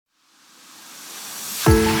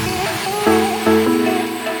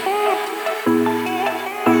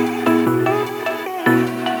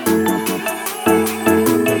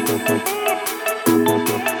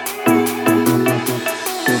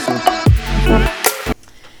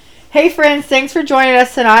Hey friends, thanks for joining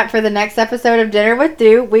us tonight for the next episode of Dinner with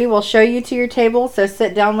Do. We will show you to your table, so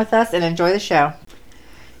sit down with us and enjoy the show.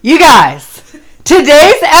 You guys,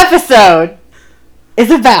 today's episode is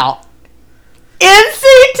about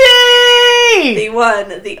NCT! The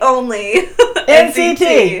one, the only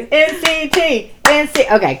NCT!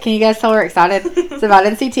 Okay, can you guys tell we're excited? It's about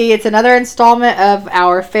NCT. It's another installment of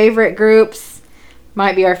our favorite groups.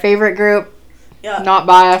 Might be our favorite group. Yeah. Not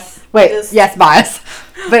bias. Wait, yes, bias.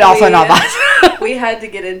 But also not bias. We had to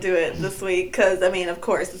get into it this week because, of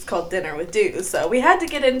course, it's called Dinner with Do. So we had to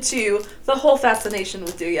get into the whole fascination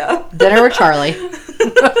with Doyoung. Dinner with Charlie.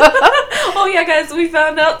 Oh, yeah, guys, we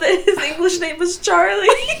found out that his English name was Charlie.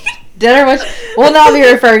 Dinner with... We'll not be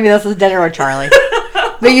referring to this as Dinner with Charlie.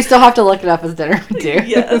 But you still have to look it up as Dinner with Do.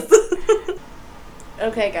 Yes.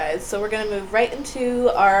 Okay, guys, so we're going to move right into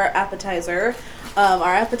our appetizer.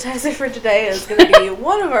 Our appetizer for today is going to be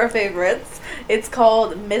one of our favorites. It's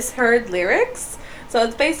called Misheard Lyrics. So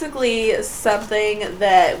it's basically something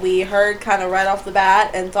that we heard kind of right off the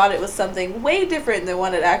bat and thought it was something way different than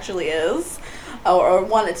what it actually is. Or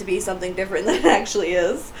want it to be something different than it actually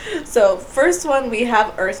is. So first one, we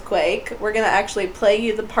have Earthquake. We're going to actually play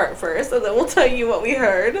you the part first, and then we'll tell you what we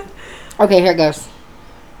heard. Okay, here it goes.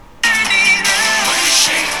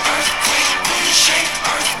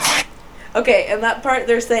 Okay, and that part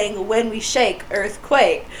they're saying, when we shake,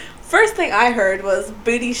 earthquake. First thing I heard was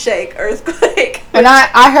booty shake, earthquake. And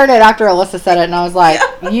I heard it after Alyssa said it, and I was like,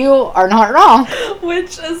 You are not wrong.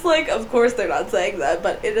 Which is like, of course they're not saying that,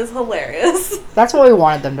 but it is hilarious. That's what we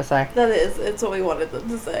wanted them to say. That is, it's what we wanted them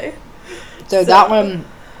to say. So that one,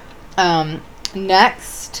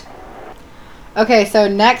 next. Okay, so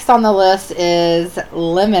next on the list is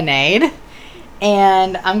Lemonade.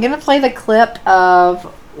 And I'm going to play the clip of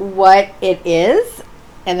what it is,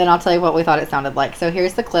 and then I'll tell you what we thought it sounded like. So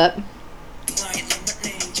here's the clip.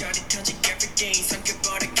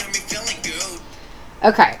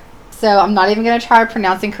 Okay, so I'm not even going to try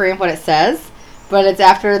pronouncing Korean what it says, but it's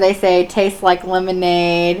after they say tastes like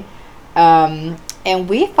lemonade, and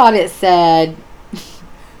we thought it said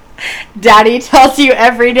Daddy tells you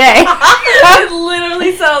every day. It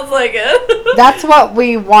literally sounds like it. That's what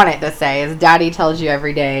we want it to say, is Daddy tells you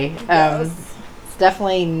every day. Yes.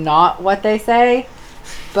 Definitely not what they say,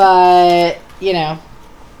 but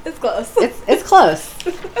it's close. It's close,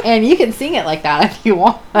 and you can sing it like that if you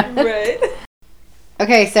want. Right.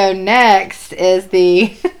 Okay, so next is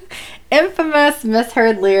the infamous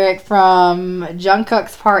misheard lyric from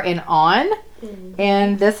Jungkook's part in On,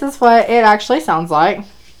 and this is what it actually sounds like.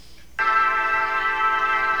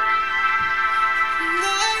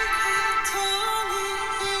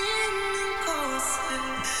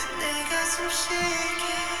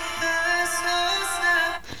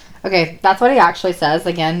 Okay, that's what he actually says.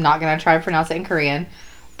 Again, not going to try to pronounce it in Korean.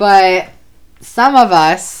 But some of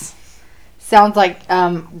us sounds like,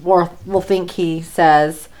 will think he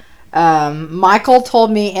says, Michael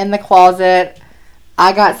told me in the closet,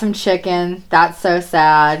 I got some chicken. That's so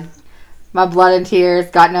sad. My blood and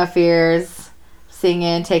tears, got no fears.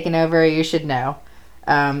 Singing, taking over, you should know.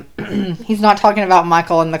 He's not talking about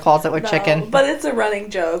Michael in the closet with chicken. But it's a running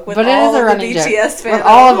joke with but all it is a of running the BTS joke. fans. With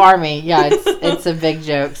all of ARMY. Yeah, it's a big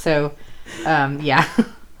joke. So, yeah.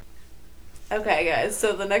 Okay, guys,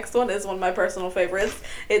 so the next one is one of my personal favorites.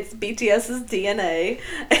 It's BTS's DNA,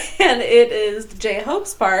 and it is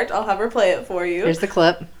J-Hope's part. I'll have her play it for you. Here's the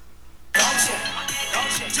clip.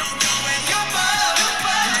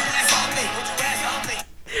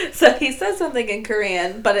 So he says something in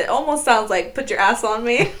Korean, but it almost sounds like "put your ass on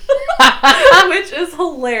me," which is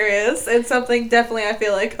hilarious and something definitely I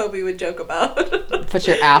feel like Kobe would joke about. Put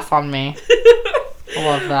your ass on me. I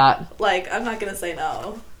love that. Like, I'm not gonna say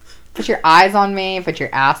no. Put your eyes on me. Put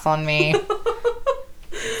your ass on me.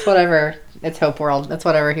 It's whatever. It's Hope World. That's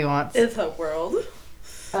whatever he wants. It's Hope World.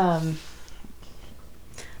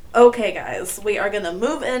 Okay, guys, we are gonna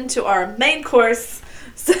move into our main course.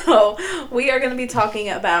 So, we are going to be talking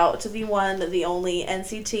about the one, the only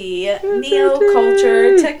NCT.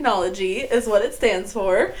 Neo-Culture Technology is what it stands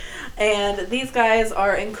for. And these guys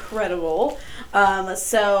are incredible.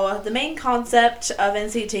 So, the main concept of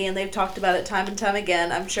NCT, and they've talked about it time and time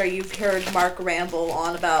again, I'm sure you've heard Mark ramble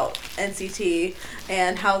on about NCT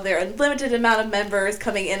and how they're a limited amount of members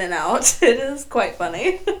coming in and out. It is quite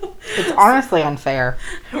funny. It's honestly unfair.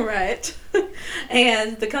 Right.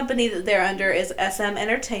 And the company that they're under is SM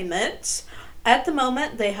Entertainment. At the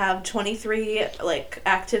moment, they have 23,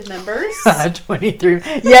 active members. 23.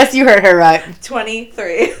 Yes, you heard her right.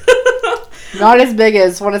 23. Not as big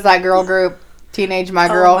as, what is that girl group? Teenage My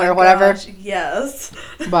Girl or whatever. Gosh, yes.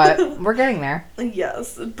 But we're getting there.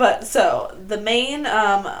 Yes. But so the main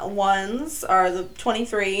ones are the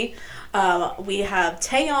 23. We have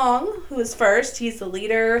Doyoung, who is first. He's the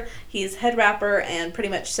leader. He's head rapper and pretty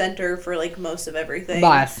much center for like most of everything.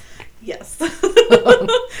 Bias. Yes.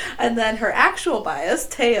 And then her actual bias,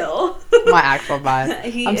 Tail. My actual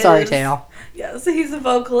bias. I'm sorry, Tail. Yes, he's a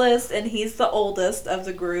vocalist and he's the oldest of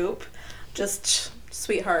the group. Just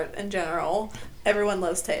sweetheart in general. Everyone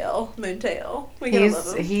loves Tail. Moon Tail. We gotta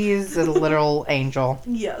love him. He's a literal angel.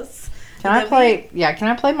 Yes. Can I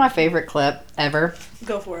play my favorite clip ever?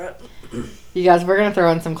 Go for it. You guys, we're gonna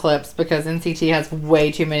throw in some clips because NCT has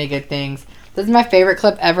way too many good things. This is my favorite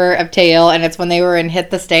clip ever of Tail, and it's when they were in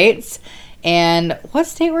Hit the States. And what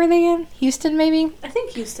state were they in? Houston, maybe? I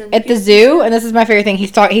think Houston. At the zoo, and this is my favorite thing.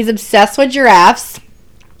 He's obsessed with giraffes,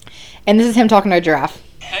 and this is him talking to a giraffe.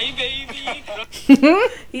 Hey, baby.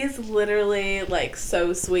 He's literally, like,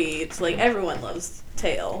 so sweet. Like, everyone loves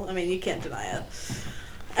Tail. I mean, you can't deny it.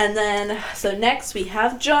 And then, so next we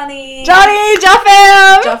have Johnny. Joffam!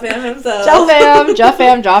 Joffam himself.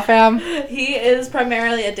 Joffam. He is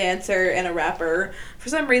primarily a dancer and a rapper. For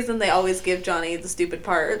some reason, they always give Johnny the stupid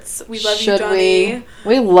parts. We love you, Johnny.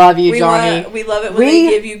 We love you, Johnny. We love it when they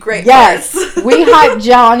give you great parts. Yes. We hype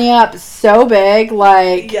Johnny up so big,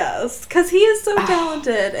 like... Yes, because he is so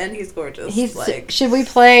talented and he's gorgeous. Should we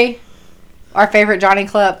play our favorite Johnny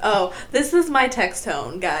clip? Oh, this is my text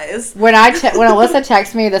tone, guys. When Alyssa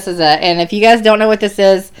texts me, this is it. And if you guys don't know what this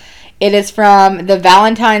is, it is from the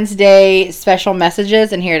Valentine's Day special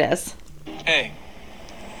messages, and here it is. Hey,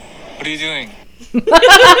 what are you doing?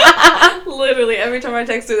 Literally, every time I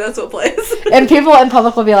text her, that's what plays. And people in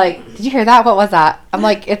public will be like, did you hear that? What was that? I'm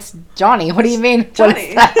like, it's Johnny. What do you mean? Johnny. What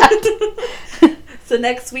is that? So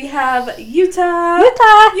next we have Yuta.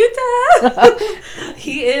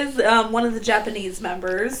 He is one of the Japanese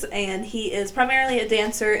members, and he is primarily a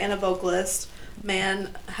dancer and a vocalist. Man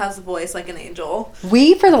has a voice like an angel.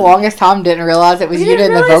 We, for the longest time, didn't realize it was Yuta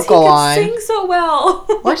in the vocal line. He could sing so well.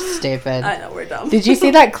 We're stupid. I know, we're dumb. Did you see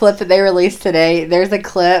that clip that they released today? There's a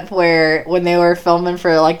clip where when they were filming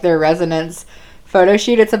for like their Resonance photo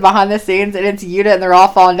shoot, it's a behind the scenes, and it's Yuta, and they're all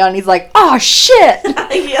falling down. And he's like, "Oh shit!"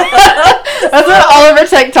 Yeah. That's what all over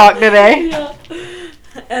TikTok today. Yeah.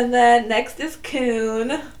 And then next is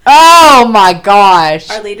Kun. Oh my gosh.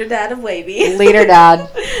 Our leader dad of Wavy. Leader dad.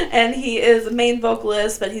 And he is a main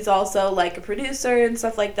vocalist, but he's also like a producer and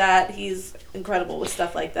stuff like that. He's incredible with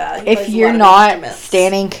stuff like that. If you're not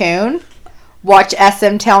standing Kun, watch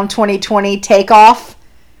SM Town 2020 Takeoff.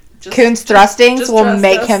 Kun's thrustings will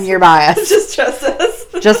make him your bias. Just trust us.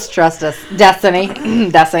 Just trust us. Destiny.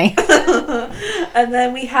 Destiny. And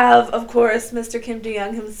then we have, of course, Mr. Kim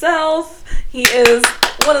Doyoung himself. He is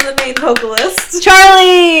one of the main vocalists.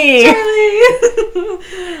 Charlie!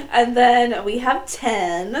 And then we have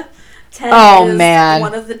Ten. Ten is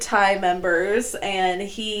one of the Thai members, and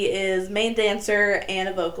he is main dancer and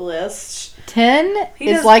a vocalist. Ten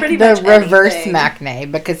is like the reverse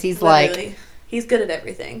Maknae, because he's literally, he's good at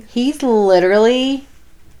everything. He's literally...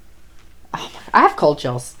 Oh my, I have cold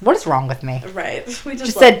chills. What is wrong with me? Right. We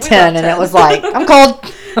just said 10 and it was like, I'm cold.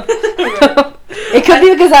 It could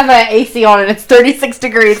be because I have an AC on and it's 36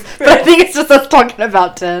 degrees. But I think it's just us talking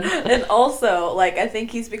about 10. And also, like, I think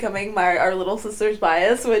he's becoming our little sister's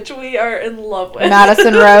bias, which we are in love with.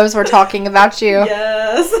 Madison Rose, we're talking about you.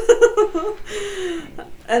 Yes.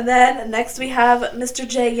 And then next we have Mr.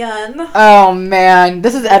 Jaehyun. Oh man,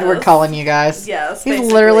 this is Edward Cullen, you guys. Yes, he's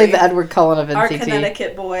literally the Edward Cullen of NCT. Our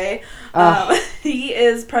Connecticut boy. He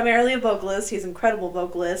is primarily a vocalist. He's an incredible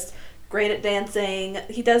vocalist. Great at dancing.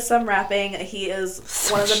 He does some rapping. He is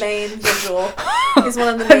one of the main visual. He's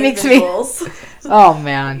one of the main visuals. Oh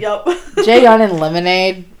man. Yep. Jaehyun and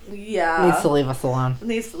Lemonade. Yeah. Needs to leave us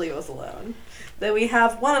alone. Then we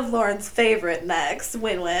have one of Lauren's favorite next,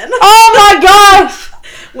 Win Win. Oh my gosh!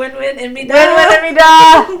 Win Win and Me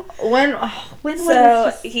Win.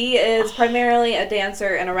 So he is primarily a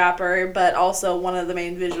dancer and a rapper, but also one of the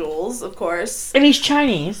main visuals, of course. And he's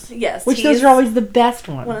Chinese. Yes. Which those are always the best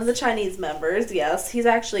ones. One of the Chinese members, yes. He's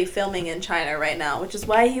actually filming in China right now, which is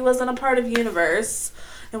why he wasn't a part of Universe.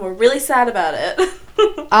 And we're really sad about it.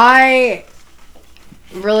 I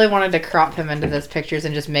really wanted to crop him into those pictures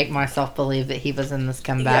and just make myself believe that he was in this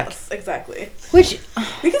comeback. Yes, exactly. Which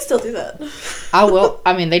we can still do that. I will.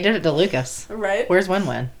 I mean, they did it to Lucas. Right. Where's Win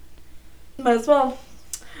Win? Might as well.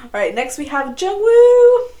 All right, next we have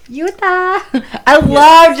Jungwoo. Yuta. I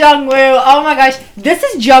love Jungwoo. Oh my gosh, this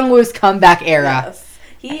is Jungwoo's comeback era. Yes.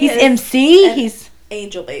 He's MC. He's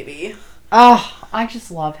Angel Baby. Oh, I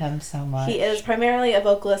just love him so much. He is primarily a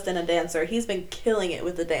vocalist and a dancer. He's been killing it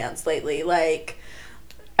with the dance lately. Like,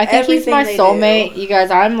 I think he's everything my they soulmate. do. You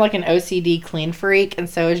guys, I'm like an OCD clean freak, and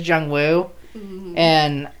so is Jungwoo. Mhm.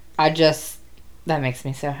 And that makes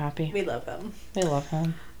me so happy. We love him. We love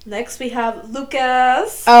him. Next, we have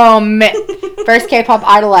Lucas. Oh, man. First K-pop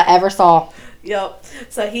idol I ever saw. Yep.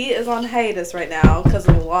 So he is on hiatus right now because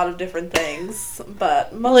of a lot of different things,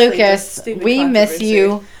 but mostly just Lucas, stupid we miss controversy.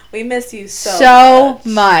 you We miss you so so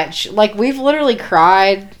much. much. Like, we've literally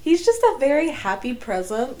cried. He's just a very happy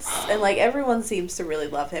presence, and like everyone seems to really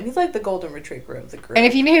love him. He's like the golden retriever of the group. And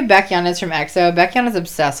if you knew who Baekhyun is from EXO, Baekhyun is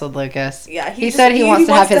obsessed with Lucas. Yeah, he said he wants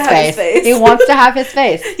to have his face. face. He wants to have his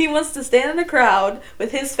face. He wants to stand in a crowd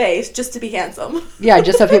with his face just to be handsome. Yeah,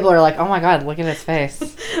 just so people are like, oh my god, look at his face.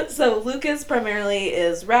 So Lucas primarily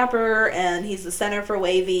is rapper, and he's the center for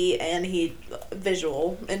Wavy, and he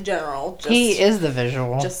visual in general. He is the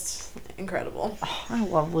visual. Just incredible. Oh, I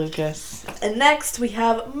love Lucas. And next we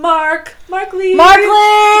have Mark Lee.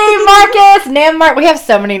 Marcus, Mark. We have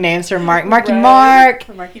so many names for Mark. Marky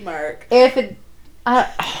Mark. Marky Mark. If it,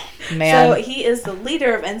 man. So he is the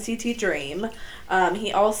leader of NCT Dream.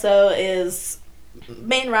 He also is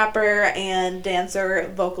main rapper and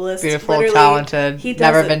dancer, vocalist. Beautiful, Literally, talented. he does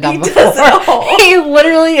Never it- been done he before. does it all. He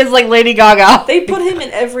literally is like Lady Gaga. They put him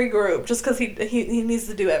in every group just because he needs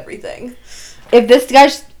to do everything. If this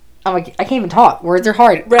guy's, I'm like, I can't even talk. Words are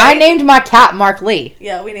hard. Right. I named my cat Mark Lee.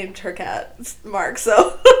 Yeah, we named her cat Mark,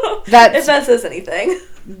 so That's- if that says anything.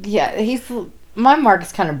 Yeah, my Mark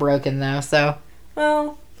is kind of broken though. So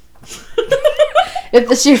Well, if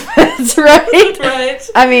the shoe fits right. right.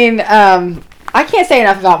 I mean, I can't say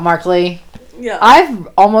enough about Mark Lee. Yeah. I've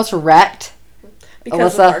almost wrecked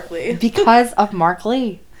Because Alyssa of Mark Lee. because of Mark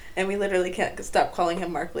Lee. And we literally can't stop calling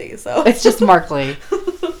him Mark Lee, so. It's just Mark Lee.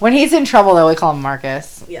 When he's in trouble, though, we call him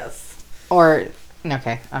Marcus. Yes. Or,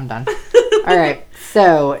 okay, I'm done. All right,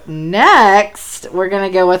 so next, we're going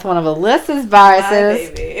to go with one of Alyssa's biases,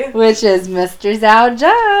 Hi, baby. which is Mr. Zhao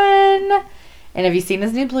Jun. And have you seen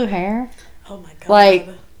his new blue hair? Oh my god. Like,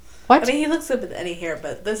 what? I mean, he looks good with any hair,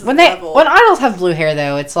 but this is when level. idols have blue hair,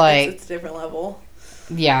 though, it's like, It's a different level.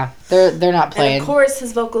 yeah, they're not And playing. of course,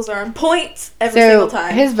 his vocals are on point every single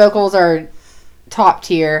time. His vocals are top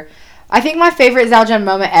tier. I think my favorite Zhao Jun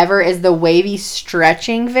moment ever is the Wavy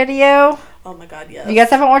stretching video. Oh my god, yes. If you guys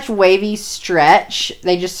haven't watched Wavy stretch,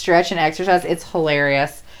 they just stretch and exercise. It's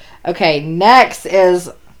hilarious. Okay, next is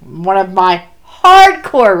one of my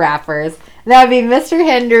hardcore rappers. That would be Mr.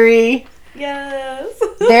 Henry. Yes.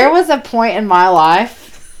 There was a point in my life.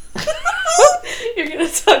 You're gonna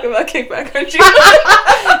talk about kickback, aren't you?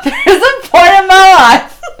 There's a point in my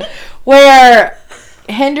life where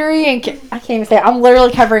Henry and I can't even say it. I'm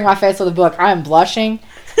literally covering my face with a book. I am blushing.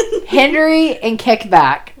 Henry and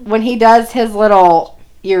Kickback, when he does his little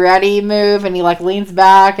 "you ready" move and he like leans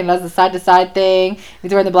back and does the side to side thing.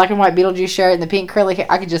 He's wearing the black and white Beetlejuice shirt and the pink curly hair.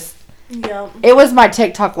 I could just. Yeah. It was my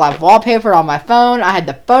TikTok live wallpaper on my phone. I had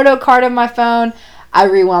the photo card on my phone. I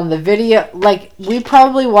rewound the video. Like, we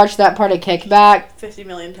probably watched that part of Kickback. 50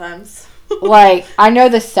 million times. Like, I know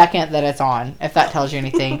the second that it's on, if that tells you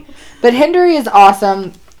anything. But Henry is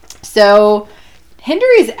awesome. So, Henry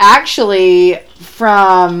is actually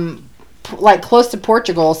from, like, close to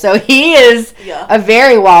Portugal. So, he is Yeah. a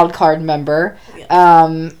very wild card member.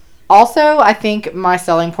 Yeah. Also, I think my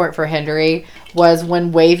selling point for Henry was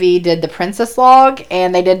when Wavy did the Princess Log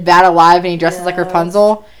and they did Bad Alive and he dresses like Yes.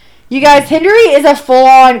 Rapunzel. You guys, Henry is a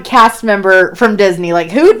full-on cast member from Disney. Like,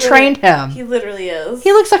 who trained him? He literally is.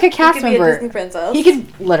 He looks like a cast he could member. Be a Disney princess. He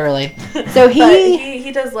could literally. So But he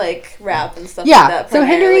does like rap and stuff yeah. like that. So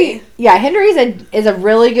primarily. Henry's is a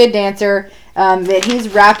really good dancer. That he's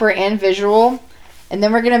rapper and visual. And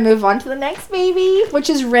then we're gonna move on to the next baby, which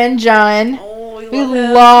is Ren Jun. Oh, we We love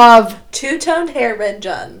him. love Two-toned hair Ren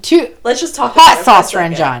Jun. two Let's just talk hot about sauce him for a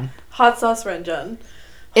Ren second. Jun. Hot sauce Ren Jun.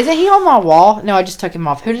 Isn't he on my wall? No, I just took him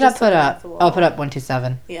off. Who did I just put took him up? off the wall. Oh, I put up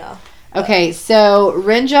 127. Yeah. Okay, so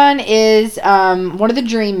Renjun is one of the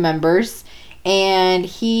Dream members, and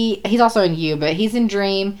he's also in You, but he's in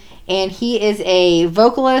Dream, and he is a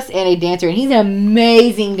vocalist and a dancer, and he's an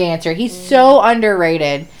amazing dancer. He's so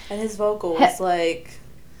underrated. And his vocals, like...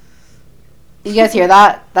 You guys hear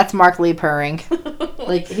that? That's Mark Lee purring.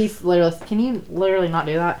 Like, he's literally... Can you literally not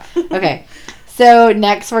do that? Okay. So,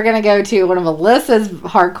 next we're going to go to one of Alyssa's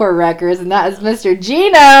hardcore records, and that is Mr.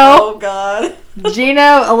 Gino. Oh, God. Gino,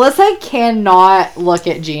 Alyssa cannot look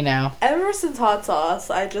at Gino. Ever since Hot Sauce,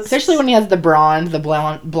 I just... Especially when he has the blonde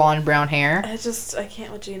brown hair. I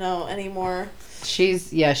can't with Gino anymore.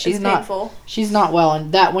 She's It's not painful. she's not well,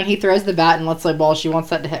 and that when he throws the bat and lets play ball, she wants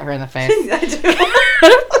that to hit her in the face. I do.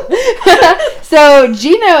 So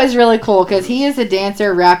Gino is really cool because he is a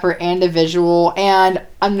dancer, rapper, and a visual, and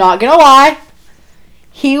I'm not gonna lie,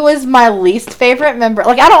 He was my least favorite member.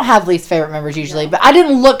 Like, I don't have least favorite members usually, but I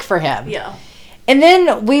didn't look for him. Yeah. And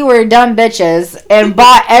then we were dumb bitches and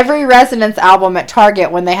bought every Resonance album at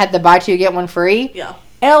Target when they had the buy two, get one free. Yeah.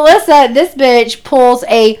 And Alyssa, this bitch, pulls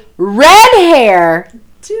a red hair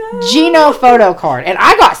Gino photo card. And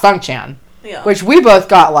I got Sungchan. Yeah. Which we both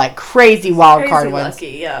got, like, crazy wild card ones.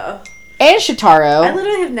 Lucky, yeah. And Shitaro. I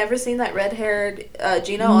literally have never seen that red-haired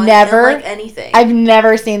Gino on like anything. I've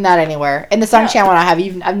never seen that anywhere. In the Sungchan one I have,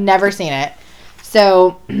 I've never seen it.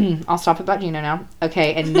 So, I'll stop about Gino now.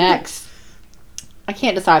 Okay, and next, I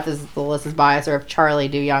can't decide if this is Alyssa's bias or if Charlie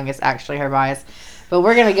Doyoung is actually her bias. But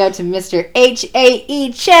we're going to go to Mr.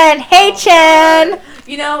 H.A.E. Chen. Hey, Chen! God.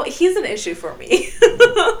 You know, he's an issue for me.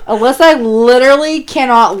 Alyssa literally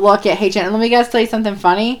cannot look at Hey Chen. And let me guys tell you something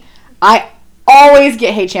funny. I always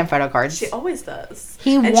get Hey Chan photo cards. She always does.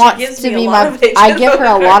 He wants to be my... I give her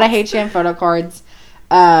a lot of Hey Chan photo cards.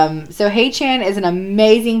 So Hey Chan is an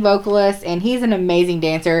amazing vocalist, and he's an amazing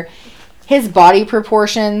dancer. His body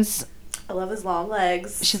proportions... I love his long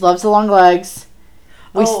legs. She loves the long legs.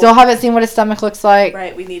 We still haven't seen what his stomach looks like.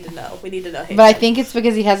 Right, we need to know. Hey but Chan. I think it's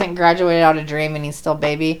because he hasn't graduated out of Dream, and he's still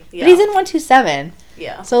baby. Yeah. But he's in 127.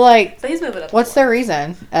 Yeah. So, like... So he's moving up. What's the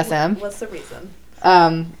reason, SM? What's the reason?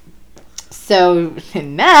 So,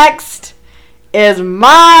 next is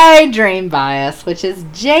my dream bias, which is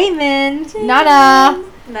Jamin. Nana.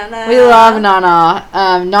 Nana. We love Nana.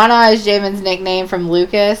 Nana is Jamin's nickname from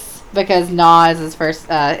Lucas because Na is his first,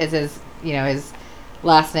 is his, his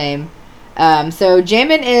last name. So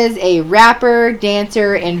Jamin is a rapper,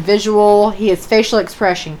 dancer, and visual. He is facial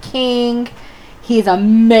expression king. He's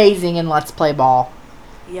amazing in Let's Play Ball.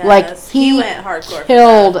 Yes, like, he went hardcore.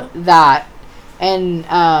 Killed that. And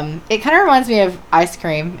it kind of reminds me of Ice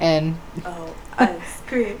Cream. And Ice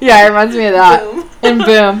Cream. Yeah, it reminds me of that. Boom. And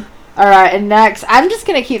Boom. All right, and next, I'm just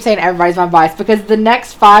going to keep saying everybody's my bias because the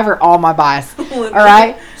next 5 are all my bias. All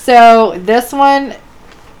right? So this one,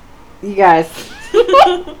 you guys.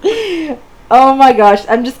 Oh my gosh,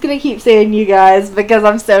 I'm just going to keep saying you guys because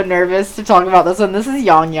I'm so nervous to talk about this one. This is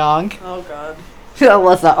Doyoung. Oh, God.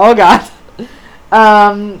 Alyssa, oh God.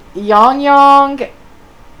 Doyoung,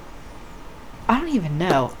 I don't even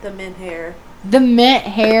know. The mint hair. The mint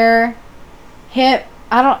hair, hip.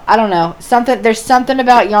 I don't know. There's something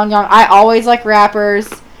about Doyoung. I always like rappers.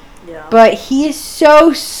 Yeah. But he is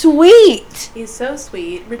so sweet. He's so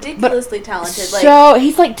sweet, ridiculously talented. So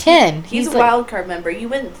he's like 10. He's a like, wild card member. You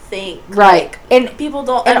wouldn't think. Right. Like, and people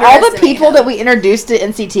don't. And all the people that we introduced to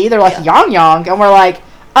NCT, they're like Doyoung, and we're like,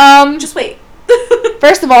 just wait.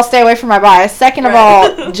 First of all, stay away from my bias. Second of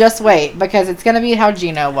all, just wait because it's gonna be how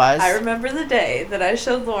Gino was. I remember the day that I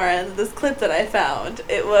showed Lauren this clip that I found.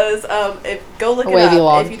 It was go look it up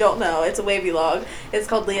log. if you don't know. It's a wavy log. It's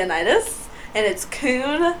called Leonidas, and it's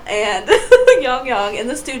Kun and Doyoung in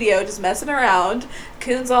the studio just messing around.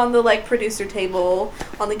 Kun's on the producer table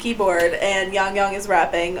on the keyboard, and Doyoung is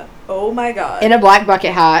rapping. Oh my God! In a black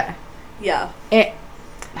bucket hat. Yeah.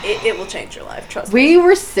 It will change your life, trust We me.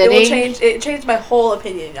 were sitting... It changed my whole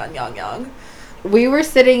opinion on Doyoung. We were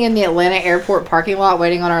sitting in the Atlanta airport parking lot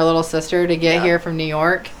waiting on our little sister to get here from New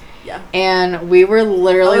York. Yeah. And we were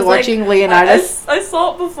literally watching Leonidas. I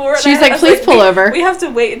saw it before. She's like, please pull over. We have to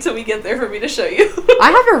wait until we get there for me to show you.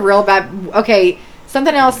 I have a real bad... Okay,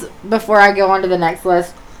 something else before I go on to the next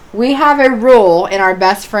list. We have a rule in our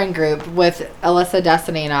best friend group with Alyssa,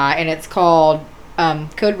 Destiny, and I, and it's called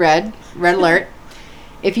Code Red Alert.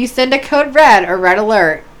 If you send a code red or red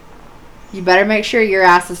alert, you better make sure your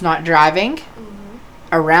ass is not driving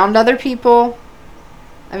around other people.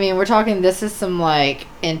 I mean, we're talking, this is some,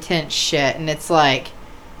 intense shit. And it's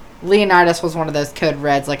Leonidas was one of those code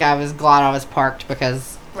reds. I was glad I was parked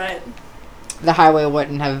because the highway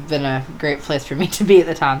wouldn't have been a great place for me to be at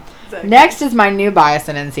the time. Exactly. Next is my new bias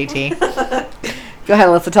in NCT. Go ahead,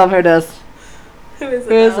 Alyssa, tell them who it is. Who is it?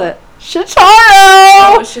 Who is it? Shitaro!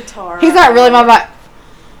 Oh, Shitaro. He's not really my bias.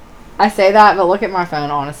 I say that, but look at my phone,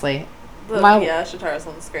 honestly. Shitaro's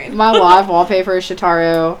on the screen. My live wallpaper is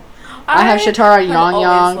Shitaro. I have Shitaro and Doyoung.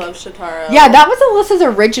 I always love Shitaro. Yeah, that was Alyssa's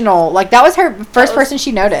original. That was her first person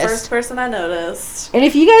she noticed. First person I noticed. And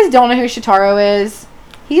if you guys don't know who Shitaro is,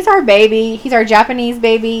 he's our baby. He's our Japanese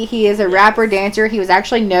baby. He is a rapper, dancer. He was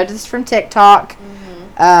actually noticed from TikTok.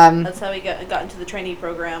 Mm-hmm. That's how he got into the trainee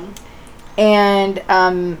program. And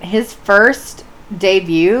his first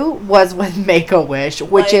debut was with Make-A-Wish,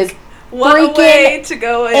 which is what a way to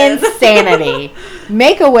go in. Insanity.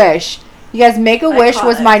 Make-A-Wish. You guys, Make-A-Wish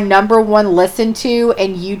was my #1 listened to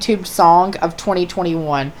and YouTube song of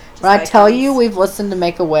 2021. When I tell you we've listened to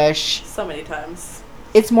Make-A-Wish so many times.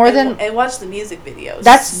 It's more than... And watch the music videos.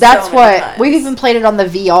 That's so what... times. We've even played it on the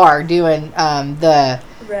VR, doing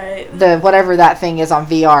the whatever that thing is on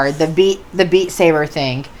VR, the Beat Saber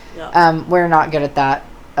thing. Yep. We're not good at that.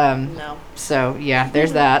 No. So, yeah,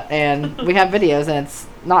 there's that. And we have videos, and it's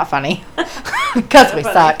not funny. Because we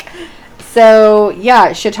suck. So,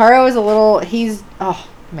 yeah, Shotaro is a little... He's... Oh,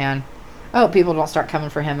 man. I hope people don't start coming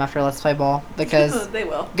for him after Let's Play Ball, because... They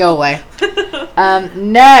will. Go away.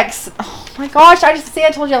 Next. Oh, my gosh. I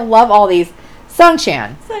told you I love all these.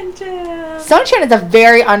 Sungchan. Sungchan is a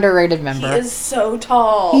very underrated member. He is so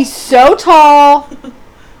tall. He's so tall.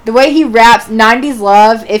 The way he raps, 90s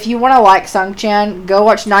Love. If you want to like Sungchan, go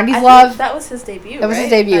watch 90s Love. That was his debut. That was his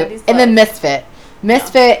debut. And then Misfit.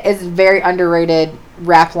 Misfit is a very underrated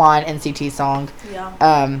rap line NCT song.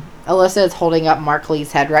 Yeah. Alyssa is holding up Mark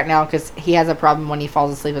Lee's head right now because he has a problem when he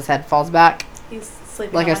falls asleep. His head falls back. He's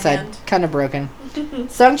sleeping. Like on I said, hand. kind of broken.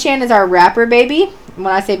 Sungchan is our rapper baby. When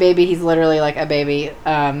I say baby, he's literally like a baby.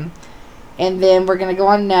 And then we're gonna go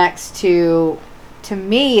on next to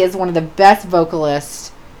me, is one of the best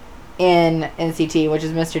vocalists in NCT, which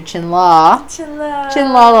is Mr. Chinla.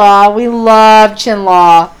 Chinla. We love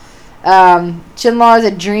Chinla. Chinla is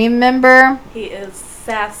a Dream member. He is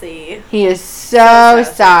sassy. He is so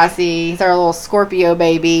sassy. He's our little Scorpio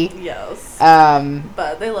baby. Yes.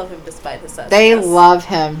 But they love him despite his sassiness. They love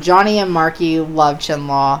him. Johnny and Marky love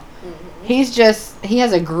Chinla. Mm-hmm. He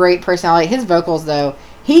has a great personality. His vocals, though,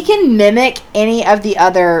 he can mimic any of the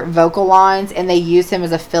other vocal lines, and they use him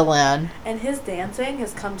as a fill-in. And his dancing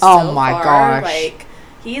has come so far. Oh my gosh. Like,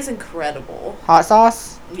 he is incredible. Hot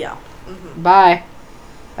sauce? Yeah. Mm-hmm. Bye.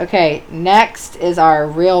 Okay, next is our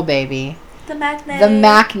real baby. The Maknae. The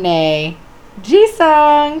Maknae.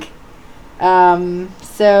 Jisung.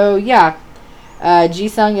 So, yeah.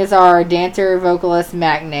 Jisung is our dancer, vocalist,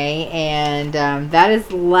 Maknae. And that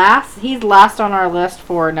is last. He's last on our list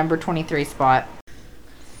for number 23 spot.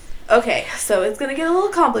 Okay, so it's going to get a little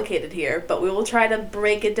complicated here, but we will try to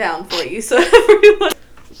break it down for you so everyone...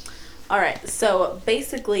 Alright, so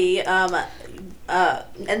basically,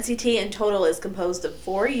 NCT in total is composed of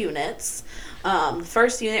 4 units. The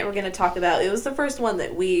first unit we're going to talk about, it was the first one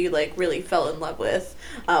that we really fell in love with.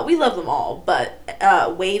 We love them all, but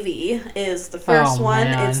Wavy is the first one.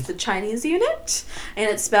 Man. It's the Chinese unit, and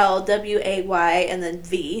it's spelled W-A-Y and then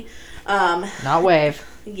V. Not Wave.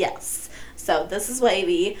 Yes. So this is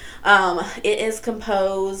Wavy. It is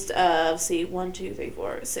composed of, 1, 2, 3,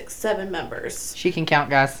 4, 6, 7 members. She can count,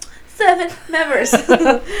 guys. 7 members.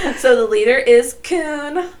 So the leader is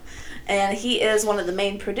Kun, and he is one of the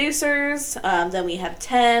main producers. Then we have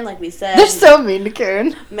 10, like we said. They're so mean to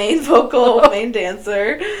Kun. Main vocal, main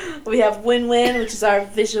dancer. We have Win Win, which is our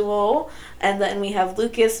visual. And then we have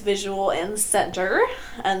Lucas, visual and center.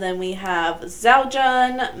 And then we have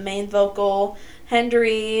Zhaojun, main vocal.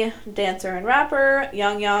 Hendry, dancer and rapper.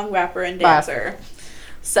 Yang, rapper and dancer. Bye.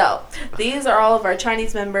 So, these are all of our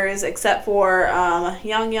Chinese members except for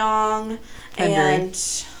Yang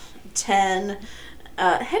and 10.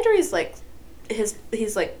 Hendry's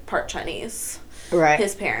he's part Chinese. Right.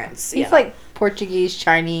 His parents. He's Portuguese,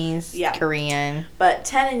 Chinese, Korean. But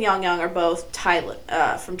 10 and Yang are both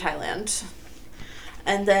from Thailand.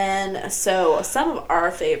 And then, so some of our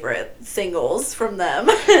favorite singles from them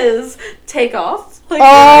is Take Off, like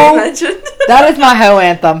I mentioned. That is my hoe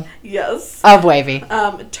anthem. Yes. Of Wavy.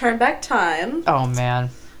 Turn Back Time. Oh, man.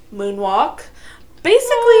 Moonwalk.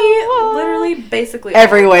 Basically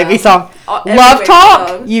every Wavy song. Love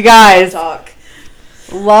Talk, you guys.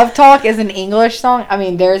 Love Talk is an English song. I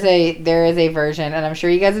mean, there is a version, and I'm sure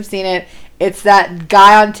you guys have seen it. It's that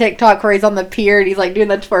guy on TikTok where he's on the pier and he's doing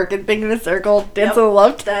the twerking thing in a circle, dancing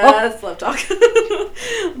Love Talk. That's Love Talk.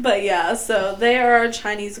 But yeah, so they are a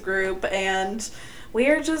Chinese group, and we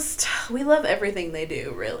love everything they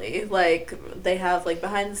do, really. They have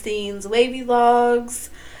behind the scenes Wavy vlogs,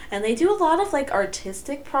 and they do a lot of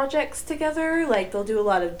artistic projects together. They'll do a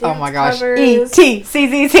lot of dance covers.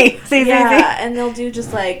 E-T-C-Z-T. Yeah, and they'll do just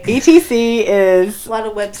ETC is a lot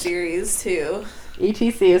of web series too.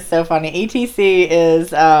 ETC is so funny. ETC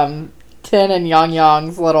is Tin and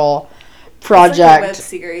Yang's little project.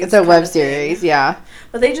 It's a web series, yeah.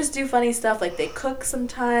 But they just do funny stuff. They cook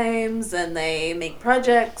sometimes, and they make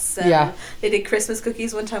projects. And they did Christmas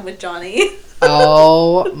cookies one time with Johnny.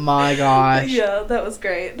 Oh my gosh. Yeah, that was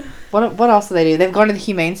great. What else do they do? They've gone to the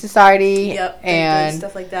Humane Society. Yep, and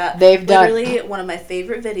stuff like that. Literally, one of my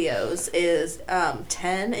favorite videos is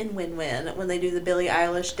 10 and Win Win when they do the Billie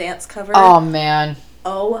Eilish dance cover. Oh man.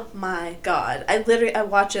 Oh my god. I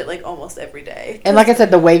watch it almost every day. And like I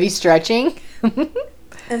said, the Wavy stretching.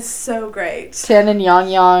 It's so great. Tin and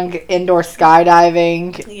Young indoor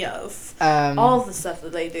skydiving. Yes. All the stuff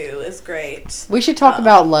that they do is great. We should talk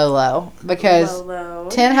about Lolo because Lolo.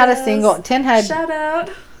 Tin had a single. Tin had shout out.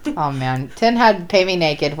 Oh man, Tin had "Paint Me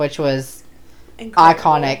Naked," which was Incredible.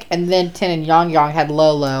 iconic, and then Tin and Young had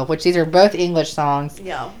 "Lolo," which these are both English songs.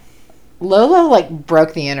 Yeah. Lolo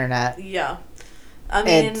broke the internet. Yeah. I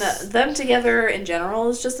mean, them together in general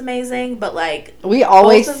is just amazing, but we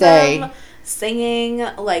always both of say them singing,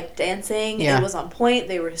 dancing, it was on point.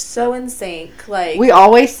 They were so in sync. We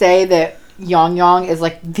always say that Young is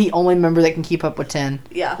the only member that can keep up with Tin.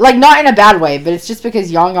 Yeah. Not in a bad way, but it's just because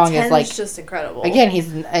Young is just incredible. Again,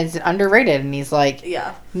 he's underrated, and he's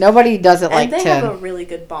yeah. Nobody does it like Tin. And they have a really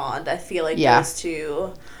good bond. I feel like those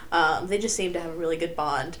two, they just seem to have a really good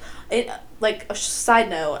bond. A side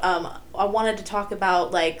note, I wanted to talk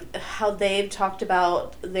about how they've talked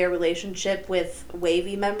about their relationship with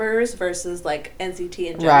Wavy members versus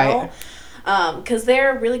NCT in general. Right. Because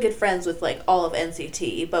they're really good friends with all of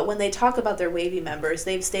NCT, but when they talk about their Wavy members,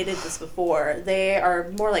 they've stated this before, they are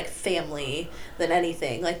more like family than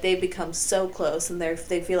anything. They've become so close, and they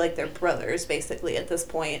feel like they're brothers basically at this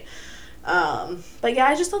point. But yeah,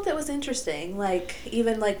 I just thought that was interesting.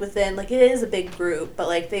 Even within it is a big group,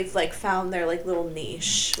 but they've found their little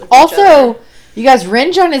niche. With each other. You guys,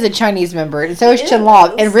 Renjun is a Chinese member, and so is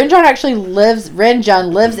Chenlong. And Renjun actually lives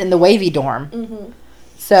in the Wavy dorm. Mm-hmm.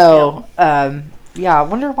 So, yeah, I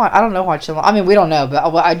wonder why. I don't know why Chenlong. I mean, we don't know,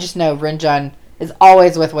 but I just know Renjun is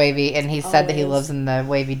always with Wavy, and he said that he lives in the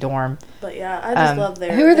Wavy dorm. But yeah, I just love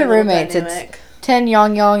their. Who are the roommates? Dynamic. It's Tin,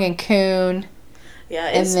 Young, and Kun.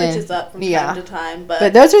 Yeah, it switches up from time to time,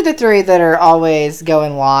 but those are the three that are always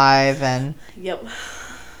going live, and yep.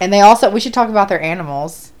 And we should talk about their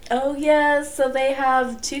animals. Oh yes, so they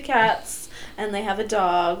have 2 cats and they have a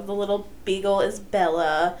dog. The little beagle is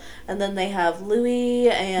Bella, and then they have Louie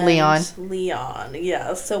and Leon.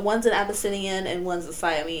 Yeah, so one's an Abyssinian and one's a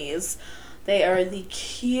Siamese. They are the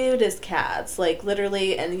cutest cats,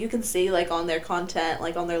 literally, and you can see, on their content,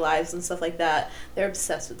 on their lives and stuff like that, they're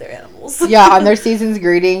obsessed with their animals. Yeah, on their season's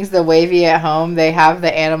greetings, the Wavy at home, they have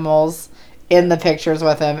the animals in the pictures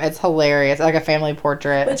with them. It's hilarious, like a family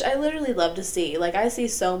portrait. Which I literally love to see. I see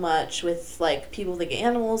so much with, people that get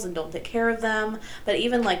animals and don't take care of them, but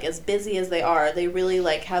even, as busy as they are, they really,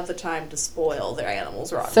 have the time to spoil their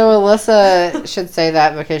animals rotten. So Alyssa should say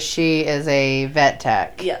that because she is a vet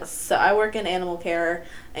tech. Yes, so I work in animal care,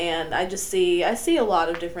 and I see a lot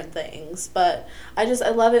of different things, but I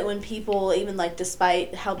love it when people, even,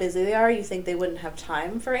 despite how busy they are, you think they wouldn't have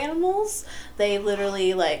time for animals. They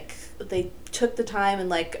literally, they took the time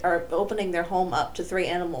and are opening their home up to 3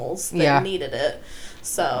 animals that needed it.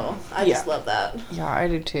 So I just love that. Yeah, I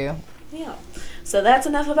do too. Yeah. So that's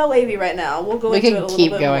enough about Wavy right now. We'll go into it a little bit more. We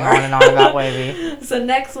can keep going on and on about Wavy. So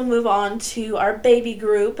next we'll move on to our baby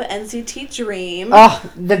group, NCT Dream. Oh,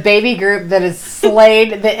 the baby group that has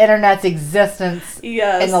slayed the internet's existence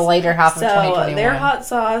in the later half of 2021. So their hot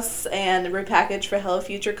sauce and repackaged for Hello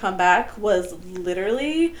Future comeback was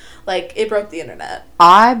literally, it broke the internet.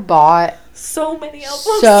 I bought so many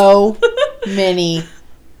albums. So many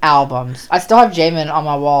albums. I still have Jamin on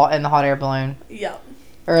my wall in the hot air balloon. Yeah.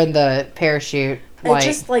 Or in the parachute. It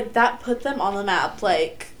just, that put them on the map.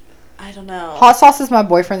 I don't know. Hot Sauce is my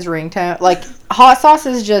boyfriend's ringtone. Hot Sauce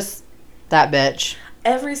is just that bitch.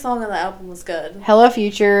 Every song on the album was good. Hello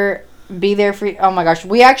Future, Be There For You. Oh my gosh.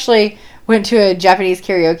 We actually went to a Japanese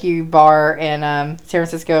karaoke bar in San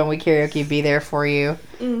Francisco, and we karaoke Be There For You.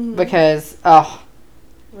 Mm-hmm. Because, I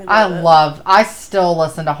still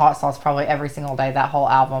listen to Hot Sauce probably every single day, that whole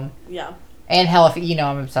album. Yeah. And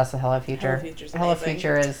I'm obsessed with Hello Future. Hello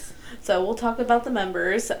Future is... So we'll talk about the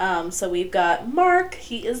members. So we've got Mark.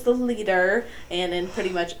 He is the leader, and in pretty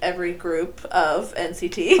much every group of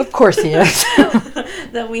NCT. Of course he is.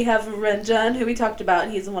 Then we have Renjun, who we talked about.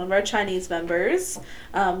 He's one of our Chinese members.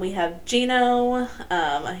 We have Gino.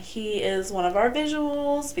 He is one of our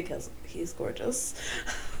visuals because he's gorgeous.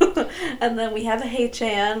 And then we have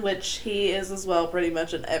Hei-chan, which he is as well pretty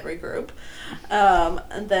much in every group.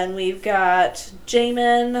 And then we've got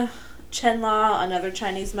Jamin, Chenla, another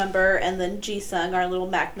Chinese member, and then Jisung, our little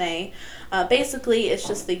maknae. Basically, it's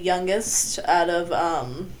just the youngest out of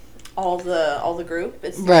all the group.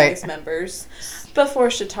 It's the youngest members before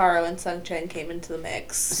Shitaro and Sungchen came into the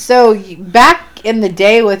mix. So back in the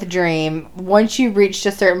day with Dream, once you reached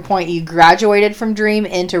a certain point, you graduated from Dream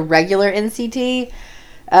into regular NCT.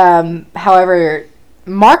 However,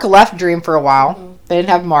 Mark left Dream for a while. Mm-hmm. They didn't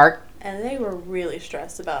have Mark. And they were really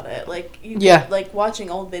stressed about it. Watching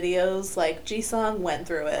old videos, Jisung went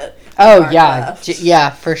through it. Oh, yeah. Yeah,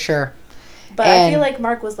 for sure. But I feel like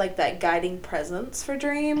Mark was like that guiding presence for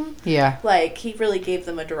Dream. Yeah. Like, he really gave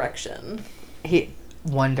them a direction.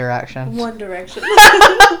 One Direction. One Direction.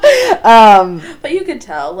 But you could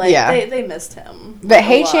tell, like, they missed him. But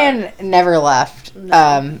Haechan never left.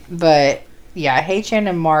 No. But yeah, Haechan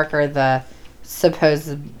and Mark are the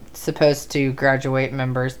supposed to graduate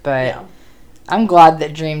members. But Yeah. I'm glad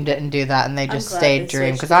that Dream didn't do that and they just stayed they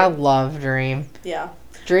Dream because I love Dream. Yeah.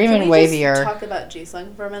 Dream and Wavy are. Can we just talk about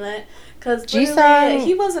Jisung for a minute? Because Jisung,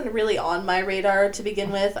 he wasn't really on my radar to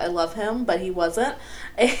begin with. I love him, but he wasn't.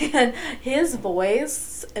 And his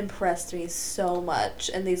voice impressed me so much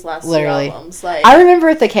in these last two albums. Like, I remember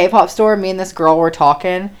at the K-pop store, me and this girl were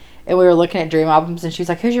talking, and we were looking at Dream albums, and she's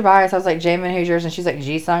like, "Who's your bias?" I was like, "Jamin." "Who's yours?" And she's like,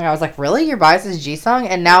 "Jisung." I was like, "Really? Your bias is Jisung?"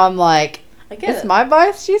 And now I'm like, I get "Is it. my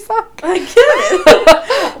bias Jisung?" I get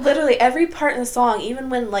it. Literally every part in the song, even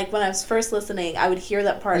when I was first listening, I would hear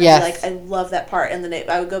that part and be like, I love that part, and then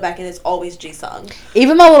I would go back and it's always Jisung.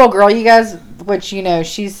 Even my little girl, you guys, which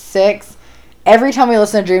she's 6. Every time we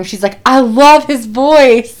listen to Dream, she's like, "I love his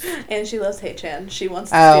voice." And she loves Haechan. She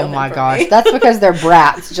wants to steal him from me. That's because they're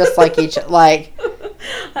brats, just like each like.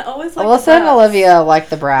 I always like Alyssa and Olivia like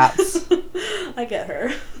the brats. I get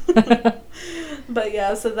her. But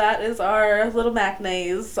yeah, so that is our little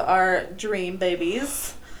Macnays, our Dream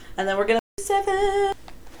babies. And then we're going to 7.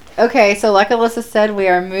 Okay, so like Alyssa said, we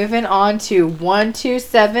are moving on to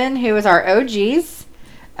 127, who is our OGs.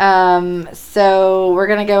 So we're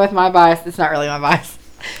going to go with my bias. It's not really my bias.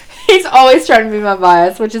 He's always trying to be my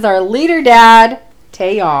bias, which is our leader dad,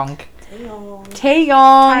 Doyoung.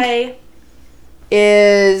 Doyoung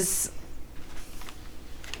is...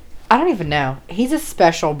 I don't even know. He's a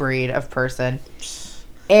special breed of person.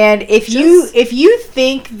 And if you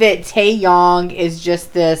think that Doyoung is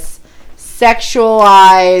just this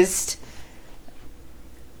sexualized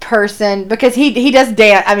person, because he does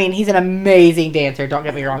dance. I mean, he's an amazing dancer. Don't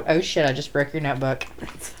get me wrong. Oh shit! I just broke your notebook.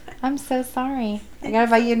 I'm so sorry. I gotta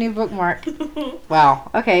buy you a new bookmark. Wow.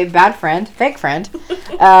 Okay. Bad friend. Fake friend.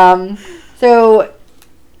 So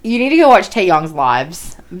you need to go watch Taeyoung's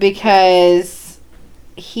lives because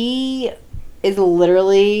he is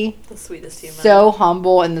literally the sweetest human. So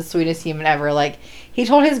humble and the sweetest human ever. Like, he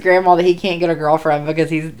told his grandma that he can't get a girlfriend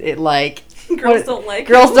because girls don't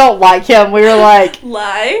like him. We were like,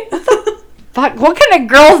 lie. Fuck, what kind of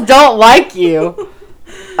girls don't like you?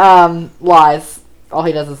 Lies. All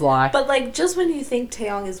he does is lie. But like, just when you think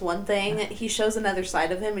Taeyong is one thing, he shows another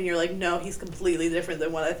side of him and you're like, no, he's completely different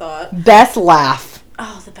than what I thought. Best laugh.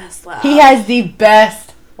 Oh, the best laugh. He has the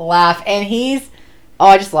best laugh, and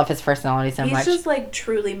I just love his personality so much. He's just, like,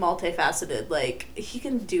 truly multifaceted. Like, he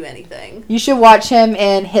can do anything. You should watch him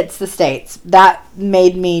in Hits the States. That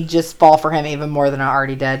made me just fall for him even more than I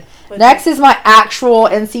already did. Next is my actual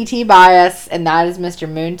NCT bias, and that is Mr.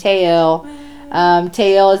 Moon Taeil.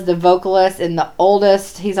 Taeil is the vocalist and the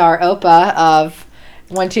oldest. He's our Oppa of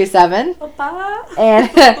 127. Oppa.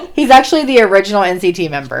 And he's actually the original NCT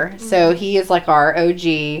member. So he is, like, our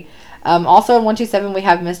OG. Also in 127 we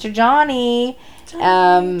have Mr. Johnny.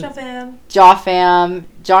 Jafam.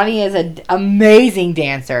 Johnny is an amazing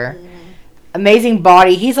dancer. Amazing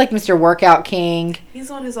body. He's like Mr. Workout King. He's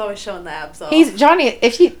the one who's always showing the abs off. He's Johnny.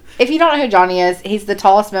 If you don't know who Johnny is, he's the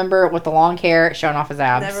tallest member with the long hair showing off his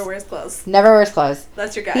abs. Never wears clothes.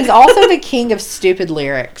 That's your guy. He's also the king of stupid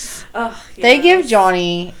lyrics. Oh, yes. They give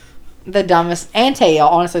Johnny the dumbest, and Taeil.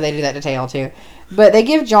 Honestly, they do that to Taeil too. But they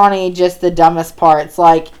give Johnny just the dumbest parts.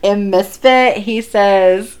 Like in Misfit, he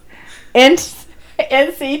says,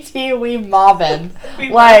 NCT, we mobbin'.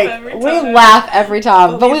 We laugh every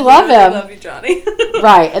time. But we love him. Love you, Johnny.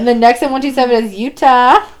 Right. And the next in 127 is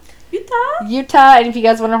Yuta. And if you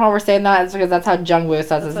guys wonder why we're saying that, it's because that's how Jungwoo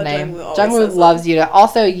says his name. Jungwoo loves Yuta.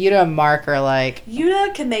 Also, Yuta and Mark are like...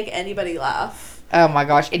 Yuta can make anybody laugh. Oh my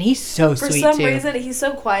gosh. And he's so sweet, too. For some reason, he's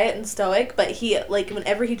so quiet and stoic, but he, like,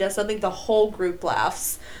 whenever he does something, the whole group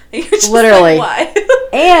laughs. And you're just literally. Like, why?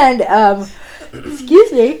 And,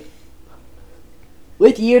 excuse me.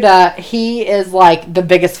 With Yuta, he is, like, the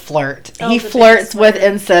biggest flirt. He flirts with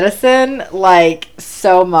NCT, like,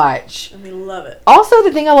 so much. And we love it. Also,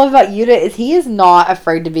 the thing I love about Yuta is he is not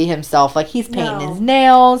afraid to be himself. Like, he's painting his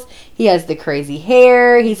nails. He has the crazy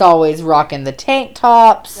hair. He's always rocking the tank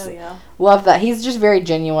tops. Oh, yeah. Love that. He's just very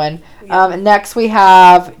genuine. Yeah. Next, we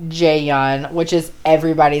have Jaehyun, which is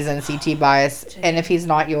everybody's NCT bias. And if he's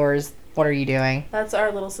not yours... What are you doing? That's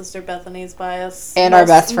our little sister Bethany's bias. And our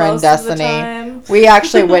best friend Destiny. We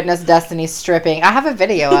actually witnessed Destiny stripping. I have a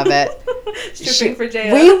video of it. Stripping for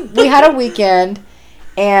Jaehyun. We had a weekend,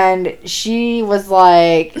 and she was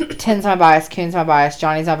like, 10's my bias, Kuhn's my bias,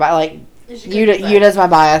 Johnny's my bias. Like, Yuta's my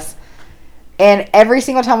bias. And every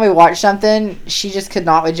single time we watched something, she just could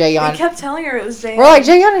not with We Jaehyun. kept telling her it was Jaehyun. We're like,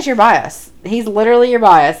 Jaehyun is your bias. He's literally your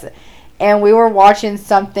bias. And we were watching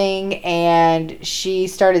something, and she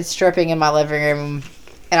started stripping in my living room,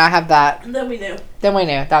 and I have that. And then we knew. Then we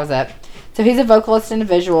knew. That was it. So he's a vocalist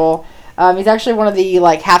individual. He's actually one of the,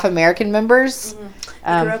 like, half American members.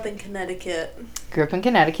 Mm-hmm. He grew up in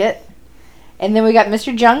Connecticut. And then we got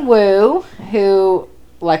Mr. Jung Woo, who,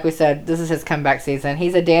 like we said, this is his comeback season.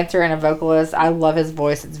 He's a dancer and a vocalist. I love his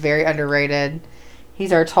voice. It's very underrated.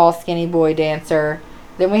 He's our tall, skinny boy dancer.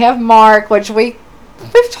 Then we have Mark, which we've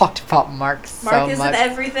talked about Mark so much. Mark is in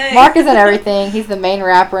everything. Mark is in everything. He's the main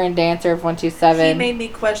rapper and dancer of 127. He made me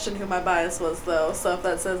question who my bias was, though, so if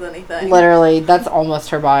that says anything. Literally, that's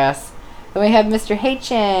almost her bias. Then we have Mr.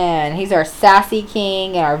 Haechan. He's our sassy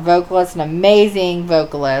king and our vocalist, an amazing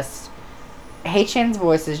vocalist. Haechan's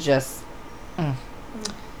voice is just...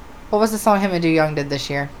 What was the song him and Doyoung did this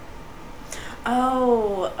year?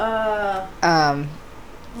 What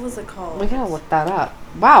was it called? We gotta look that up.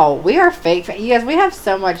 Wow, we are fake. You guys, we have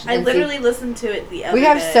so much... I literally listened to it the other day. We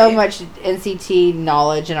have so much NCT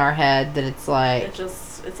knowledge in our head that it's like...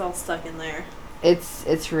 It's all stuck in there.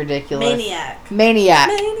 It's ridiculous. Maniac.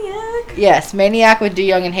 Yes, Maniac with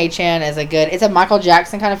Doyoung and Haechan is a good... It's a Michael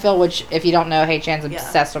Jackson kind of feel, which, if you don't know, Haechan's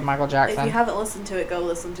obsessed with Michael Jackson. If you haven't listened to it, go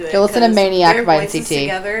listen to it. Go listen to Maniac by NCT. Their voices NCT.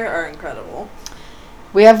 together are incredible.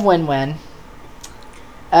 We have Win Win.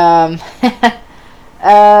 Win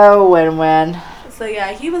Win. So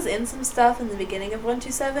yeah, he was in some stuff in the beginning of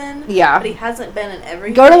 127. Yeah. But he hasn't been in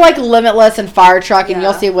everything. Go to, like, Limitless and Fire Truck, and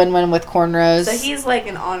you'll see Win Win with cornrows. So he's like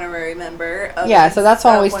an honorary member of so that's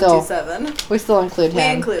why we still include him. We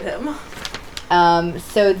include him.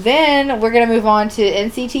 So then we're going to move on to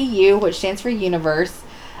NCTU, which stands for Universe.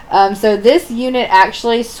 So this unit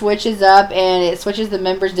actually switches up, and it switches the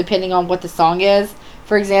members depending on what the song is.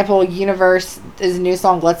 For example, Universe is a new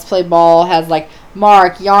song, Let's Play Ball, has like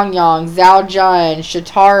Mark, Yang, Zhao Jun,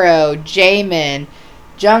 Shotaro, Jaemin,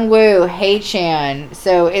 Jungwoo, Haechan.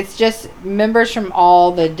 So it's just members from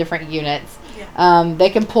all the different units. Yeah. They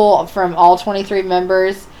can pull from all 23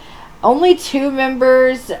 members. Only two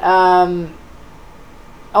members that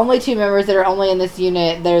are only in this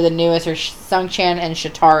unit that are the newest are Sungchan and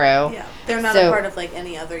Shotaro. Yeah, they're not a part of like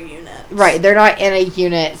any other unit. Right, they're not in a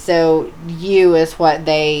unit, so U is what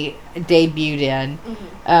they debuted in.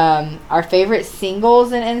 Mm-hmm. Our favorite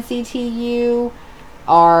singles in NCTU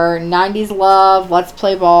are 90s Love, Let's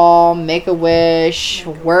Play Ball, Make a Wish,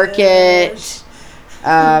 Work It.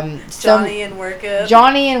 Johnny and Work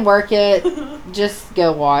It. Just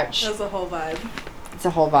go watch. That's a whole vibe. It's a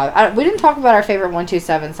whole vibe. We didn't talk about our favorite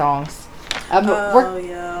 127 songs.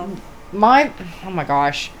 Yeah. Oh my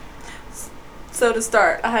gosh. So to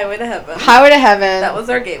start, Highway to Heaven. That was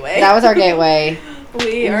our gateway.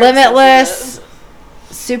 We are Limitless.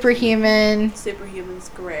 Superhuman. Superhuman's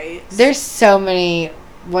great. There's so many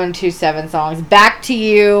 127 songs. Back to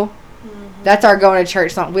You. Mm-hmm. That's our going to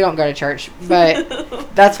church song. We don't go to church,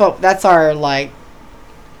 but that's our like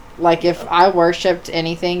if I worshipped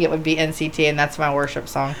anything, it would be NCT, and that's my worship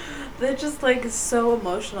song. They're just like so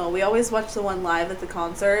emotional. We always watch the one live at the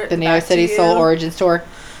concert. The Neo City Soul Origins Tour.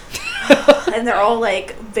 And they're all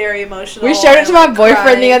like very emotional. We showed it to my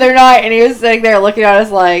boyfriend the other night, and he was sitting there looking at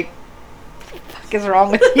us like, what the fuck is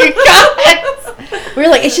wrong with you guys? We were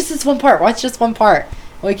like, it's just this one part. Watch just one part.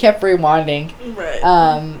 And we kept rewinding. Right.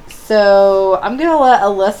 So I'm going to let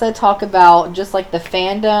Alyssa talk about just like the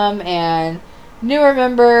fandom and newer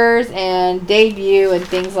members and debut and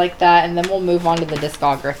things like that, and then we'll move on to the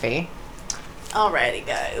discography. Alrighty,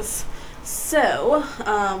 guys. So,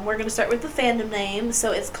 we're going to start with the fandom name.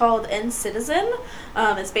 So, it's called N-Citizen.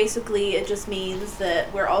 It just means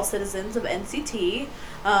that we're all citizens of NCT.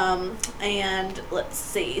 And let's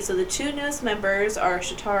see. So, the two newest members are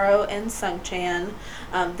Shotaro and Sungchan.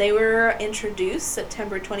 They were introduced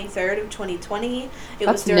September 23rd of 2020.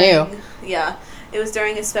 That's new. Yeah. It was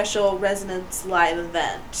during a special Resonance Live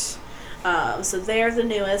event. So, they're the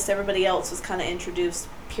newest. Everybody else was kind of introduced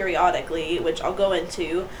periodically, which I'll go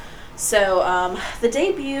into. So, the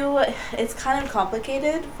debut, it's kind of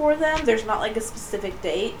complicated for them. There's not like a specific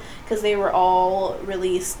date because they were all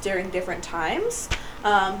released during different times.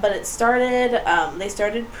 But it started, they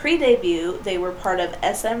started pre-debut. They were part of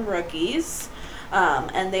SM Rookies,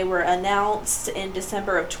 and they were announced in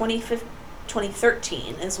December of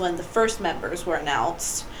 2013 is when the first members were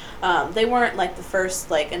announced. They weren't like the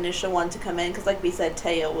first like initial one to come in because like we said,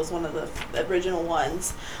 Taeyo was one of the original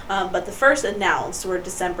ones. But the first announced were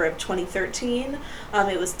December of 2013.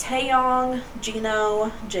 It was Taeyong,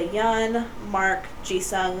 Jino, Jaehyun, Mark,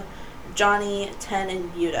 Jisung, Johnny, Ten,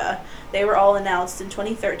 and Yuta. They were all announced in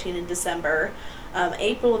 2013 in December.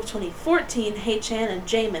 April of 2014, Haechan and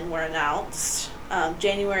Jaemin were announced.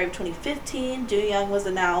 January of 2015, Doyoung was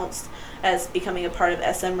announced as becoming a part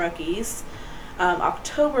of SM Rookies.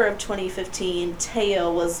 October of 2015,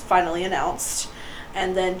 Taeil was finally announced.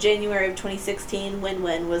 And then January of 2016,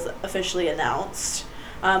 Win was officially announced.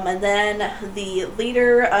 And then the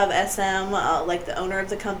leader of SM, like the owner of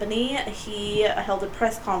the company, he held a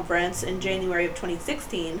press conference in January of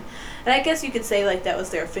 2016. And I guess you could say like that was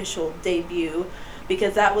their official debut,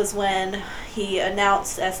 because that was when he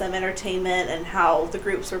announced SM Entertainment and how the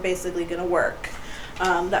groups were basically going to work.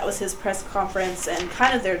 That was his press conference and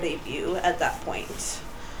kind of their debut at that point.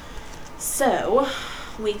 So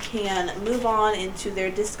we can move on into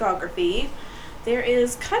their discography. There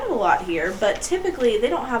is kind of a lot here, but typically they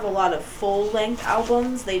don't have a lot of full-length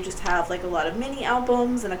albums. They just have like a lot of mini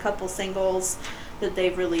albums and a couple singles that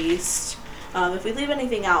they've released. If we leave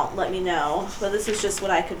anything out, let me know. But this is just what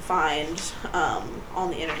I could find on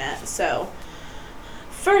the internet. So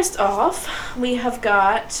first off, we have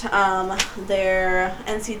got their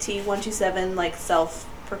NCT 127 like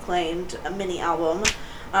self-proclaimed mini album.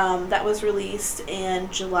 That was released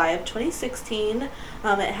in July of 2016. It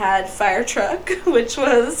had Fire Truck, which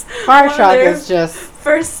was Fire Truck is just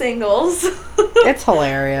first singles. It's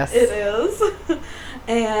hilarious. It is.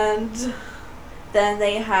 And then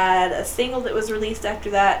they had a single that was released after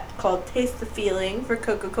that called Taste the Feeling for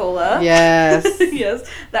Coca-Cola. Yes. Yes,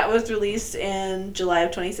 that was released in July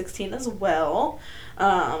of 2016 as well.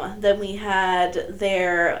 Then we had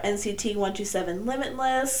their NCT 127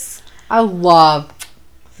 Limitless. I love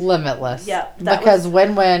Limitless. Yep. Because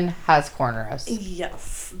Win has cornrows.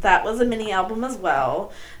 Yes. That was a mini album as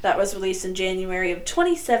well. That was released in January of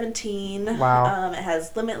 2017. Wow. It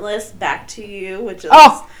has Limitless, Back to You, which is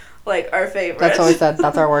like our favorite. That's what we said.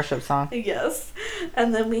 That's our worship song. Yes.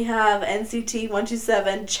 And then we have NCT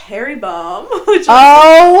 127 Cherry Bomb, which is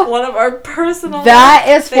one of our personal That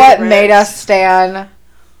is favorites. what made us stan.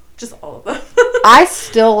 Just all of them. I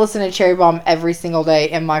still listen to Cherry Bomb every single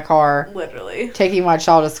day in my car. Literally. Taking my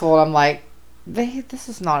child to school, and I'm like, this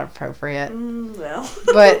is not appropriate. Well.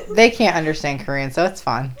 But they can't understand Korean, so it's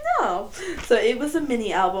fine. No. So it was a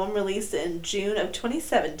mini album released in June of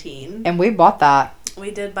 2017. And we bought that. We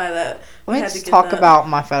did buy that. Let me just talk about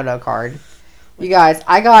my photo card. You guys,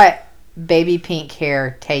 I got baby pink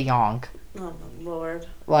hair Taeyong. Oh, my Lord.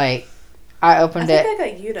 Like, I opened it. I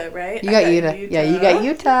got Yuta, right? You got Yuta. Yeah, you got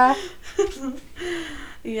Yuta.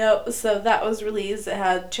 Yep, so that was released. It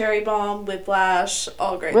had Cherry Bomb, Whiplash,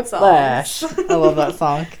 all great Whiplash. songs. I love that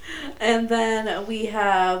song. And then we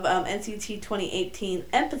have NCT 2018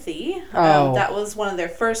 Empathy. Oh. That was one of their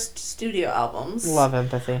first studio albums. Love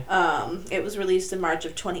Empathy. It was released in March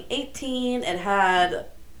of 2018. It had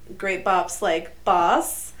great bops like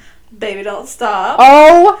Boss, Baby Don't Stop.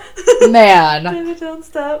 Oh, man. Baby Don't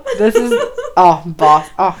Stop. This is,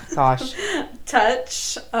 Boss. Oh, gosh.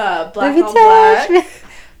 Touch, Black Baby on touch Black.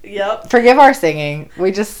 Yep. Forgive our singing.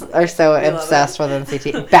 We just are so obsessed with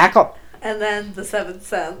NCT. Back up. And then The Seventh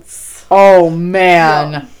Sense. Oh,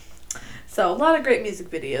 man. Yep. So a lot of great music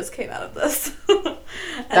videos came out of this.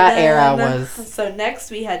 That era was... So next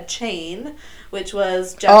we had Chain, which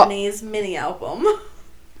was Japanese mini album.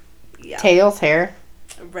 Yeah. Tails hair.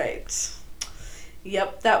 Right.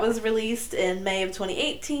 Yep, that was released in May of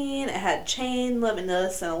 2018. It had Chain,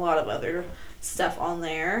 Limitless, and a lot of other stuff on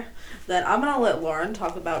there. Then I'm going to let Lauren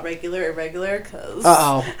talk about Regular, Irregular, because...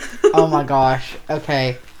 Oh my gosh.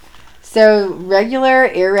 Okay. So, Regular,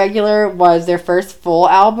 Irregular was their first full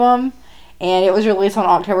album, and it was released on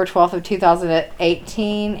October 12th of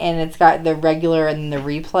 2018, and it's got the Regular and the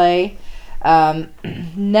Replay.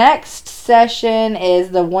 Next session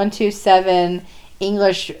is the 127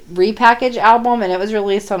 English repackage album, and it was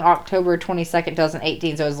released on October 22nd,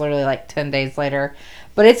 2018, so it was literally like 10 days later.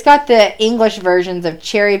 But it's got the English versions of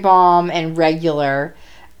Cherry Bomb and Regular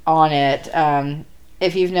on it.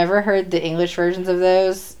 If you've never heard the English versions of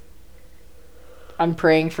those, I'm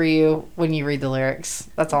praying for you when you read the lyrics.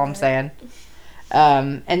 That's all I'm saying.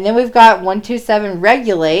 And then we've got 127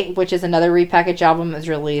 Regulate, which is another repackage album that was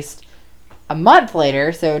released a month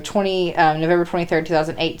later, so November 23rd,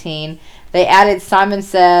 2018. They added Simon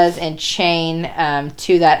Says and Chain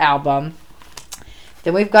to that album.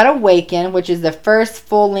 Then we've got Awaken, which is the first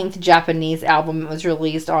full-length Japanese album. It was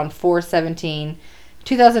released on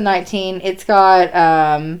 4/17/2019. It's got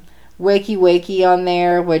Wakey Wakey on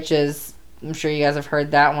there, which is, I'm sure you guys have heard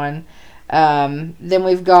that one. Then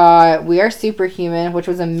we've got We Are Superhuman, which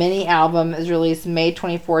was a mini album. It was released May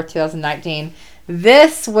 24th, 2019.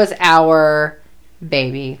 This was our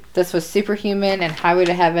baby. This was Superhuman and Highway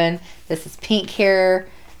to Heaven. This is Pink Hair,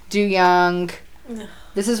 Doyoung.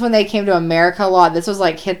 This is when they came to America a lot. This was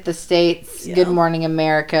like Hit the States, Good Morning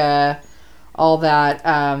America, all that.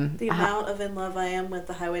 The amount of in love I am with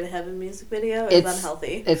the Highway to Heaven music video is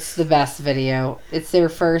unhealthy. It's the best video. It's their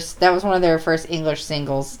first. That was one of their first English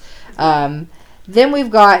singles. Then we've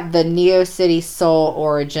got the Neo City Soul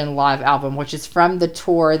Origin live album, which is from the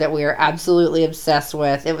tour that we are absolutely obsessed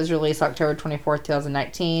with. It was released October 24th,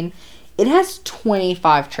 2019. It has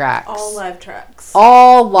 25 tracks. All live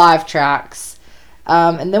tracks.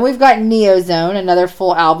 And then we've got Neozone, another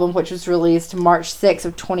full album, which was released March 6th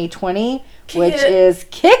of 2020, which is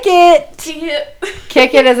Kick It.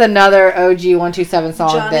 Kick It is another OG 127 song.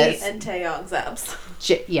 Johnny and Taeyong's abs.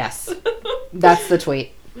 Yes. That's the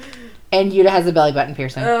tweet. And Yuta has a belly button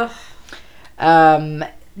piercing.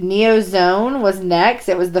 Neozone was next.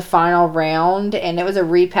 It was the final round, and it was a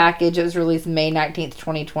repackage. It was released May 19th,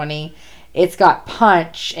 2020. It's got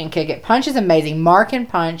Punch and Kick It. Punch is amazing. Mark and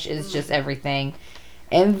Punch is just everything.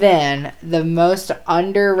 And then the most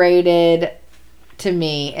underrated to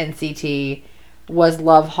me NCT was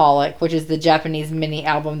Loveholic, which is the Japanese mini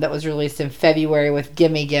album that was released in February with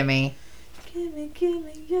Gimme Gimme. Gimme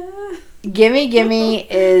Gimme, yeah. Gimme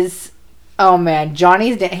Gimme is... Oh, man.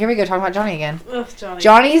 Johnny's... Here we go, talking about Johnny again. Ugh, Johnny.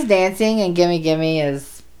 Johnny's dancing and Gimme Gimme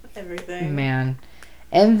is... everything. Man.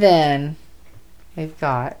 And then we've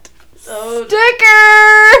got... Oh, Sticker!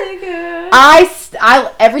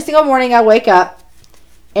 I every single morning I wake up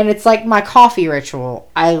and it's like my coffee ritual.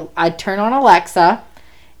 I turn on Alexa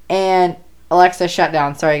and Alexa, shut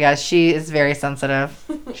down. Sorry guys, she is very sensitive.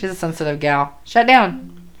 She's a sensitive gal. Shut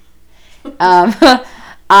down.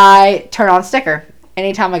 I turn on Sticker.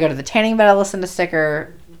 Anytime I go to the tanning bed, I listen to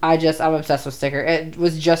Sticker. I'm obsessed with Sticker. It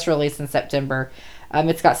was just released in September.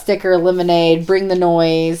 It's got Sticker, Lemonade, Bring the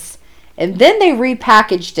Noise. And then they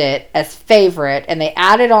repackaged it as Favorite, and they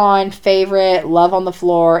added on Favorite, Love on the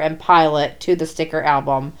Floor, and Pilot to the Sticker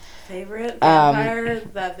album. Favorite vampire,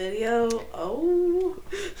 that video. Oh.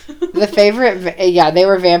 The Favorite, yeah, they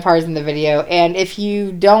were vampires in the video. And if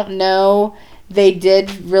you don't know, they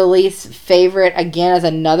did release Favorite again as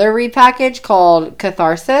another repackage called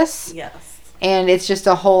Catharsis. Yes. And it's just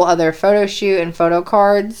a whole other photo shoot and photo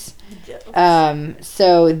cards. Yes.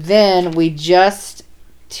 So then we just...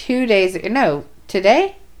 2 days ago. No,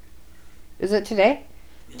 today? Is it today?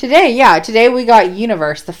 Today, yeah. Today we got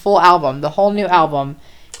Universe, the full album, the whole new album.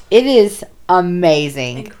 It is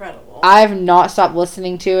amazing. Incredible. I've not stopped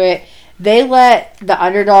listening to it. They let the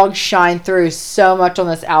underdogs shine through so much on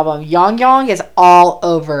this album. Young is all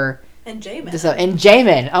over. And Jamin. And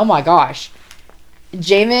Jamin. Oh my gosh.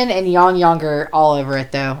 Jamin and Young are all over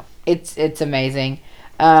it though. It's amazing.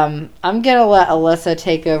 I'm going to let Alyssa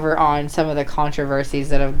take over on some of the controversies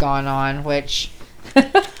that have gone on, which...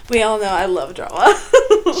 we all know I love drama.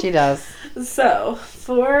 She does. So,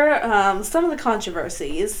 for some of the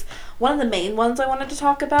controversies, one of the main ones I wanted to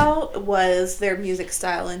talk about was their music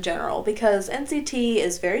style in general, because NCT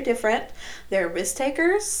is very different. They're risk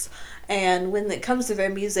takers, and when it comes to their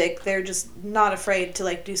music, they're just not afraid to,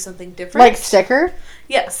 like, do something different. Like Sticker?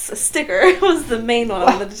 Yes, Sticker was the main one I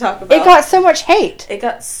wanted to talk about. It got so much hate. It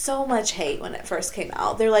got so much hate when it first came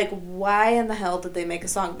out. They're like, why in the hell did they make a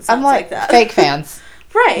song that sounds like that? Fake fans.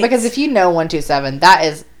 Right. Because if you know 127, that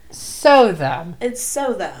is so them. It's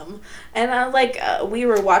so them. And we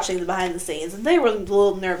were watching the behind the scenes, and they were a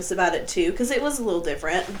little nervous about it too, because it was a little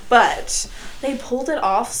different. But they pulled it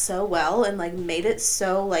off so well and like made it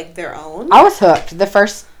so like their own. I was hooked. The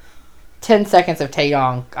first 10 seconds of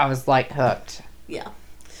Taeyong, I was like hooked. Yeah.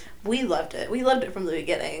 We loved it. We loved it from the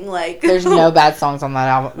beginning. Like, there's no bad songs on that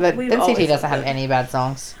album. But We've NCT doesn't have any bad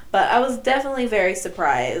songs. But I was definitely very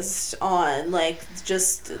surprised on like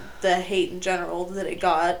just the hate in general that it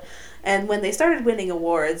got. And when they started winning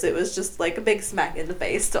awards, it was just like a big smack in the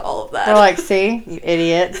face to all of that. They're like, see, you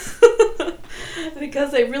idiots.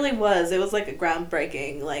 Because it really was. It was like a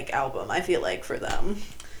groundbreaking like album, I feel like, for them.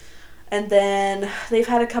 And then they've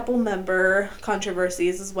had a couple member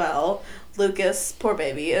controversies as well. Lucas, poor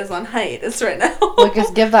baby, is on hiatus right now. Lucas,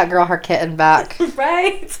 give that girl her kitten back.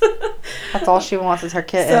 Right? That's all she wants is her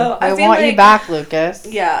kitten. So, I want you back, Lucas.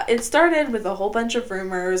 Yeah, it started with a whole bunch of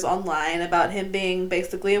rumors online about him being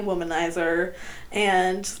basically a womanizer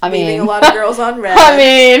and leaving a lot of girls on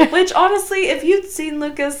red. Which, honestly, if you'd seen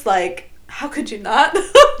Lucas, like, how could you not?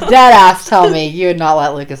 Dead ass tell me you would not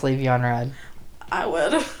let Lucas leave you on red. I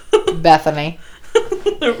would. Bethany.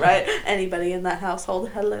 Right? Anybody in that household,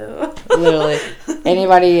 hello. Literally.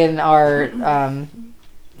 Anybody in our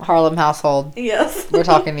Harlem household. Yes. We're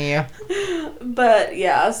talking to you. But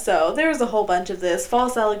yeah, so there was a whole bunch of this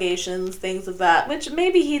false allegations, things of that, which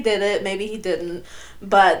maybe he did it, maybe he didn't,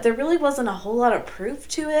 but there really wasn't a whole lot of proof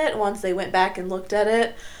to it once they went back and looked at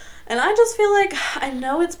it. And I just feel like, I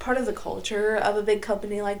know it's part of the culture of a big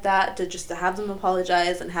company like that to have them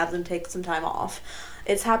apologize and have them take some time off.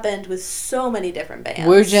 It's happened with so many different bands.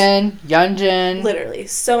 Woojin, Yeonjin. Literally,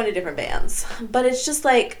 so many different bands. But it's just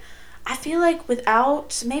like, I feel like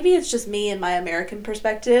without, maybe it's just me and my American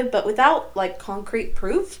perspective, but without like concrete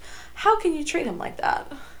proof, how can you treat him like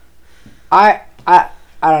that? I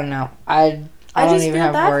don't know. I don't just even feel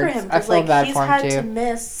have bad words. for him. I feel bad he's for him had too. to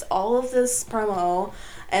miss all of this promo,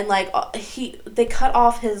 and like they cut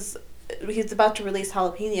off his. He's about to release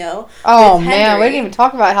Jalapeno. Oh with man, Henry. we didn't even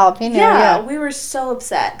talk about Jalapeno. Yeah, we were so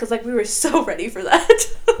upset because like we were so ready for that.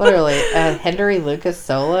 Literally, Henry Lucas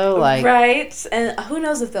solo, like right, and who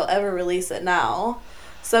knows if they'll ever release it now?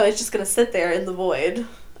 So it's just gonna sit there in the void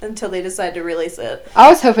until they decide to release it. I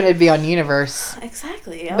was hoping it'd be on Universe.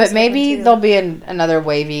 Exactly, But maybe there'll be another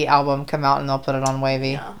Wavy album come out and they'll put it on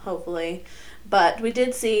Wavy. Yeah, hopefully. But we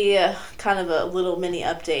did see kind of a little mini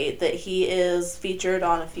update that he is featured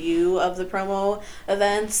on a few of the promo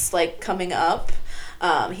events, like, coming up.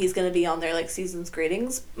 He's going to be on there, like, season's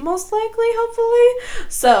greetings, most likely, hopefully.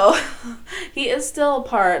 So, he is still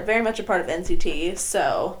very much a part of NCT,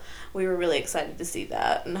 so we were really excited to see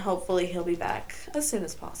that. And hopefully he'll be back as soon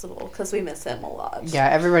as possible, because we miss him a lot. Yeah,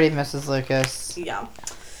 everybody misses Lucas. Yeah.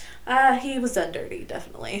 He was done dirty,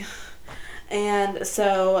 definitely. And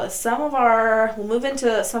so we'll move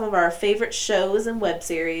into some of our favorite shows and web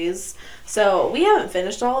series. So we haven't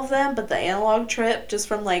finished all of them, but the Analog Trip, just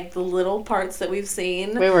from like the little parts that we've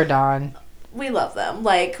seen, We were done. we love them.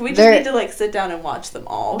 Like, we just need to like sit down and watch them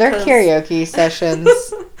all. They're karaoke sessions.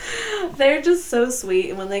 They're just so sweet,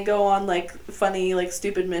 and when they go on like funny, like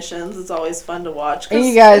stupid missions, it's always fun to watch. And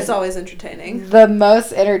you guys, it's always entertaining. The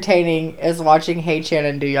most entertaining is watching Hae-chan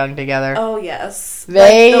and Doyoung together. Oh yes,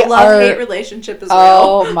 They the love-hate relationship is real.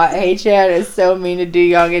 Oh my, Hae-chan is so mean to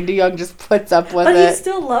Doyoung, and Doyoung just puts up with but it. he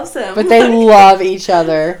still loves him. But they love each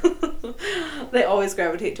other. They always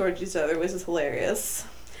gravitate towards each other, which is hilarious.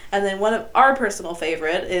 And then one of our personal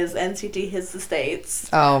favorite is NCT His Estates.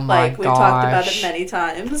 Oh my gosh. Like, we talked about it many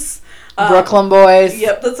times. Brooklyn Boys.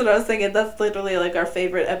 Yep, that's what I was thinking. That's literally like our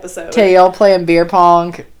favorite episode. Taeyol playing beer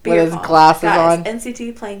pong with his glasses on.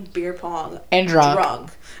 NCT playing beer pong. And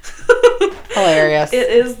drunk. Hilarious. It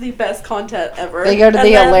is the best content ever. They go to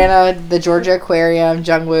the Georgia Aquarium,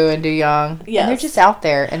 Jungwoo and Doyoung. Yes. And they're just out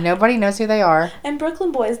there, and nobody knows who they are. And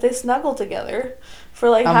Brooklyn Boys, they snuggle together for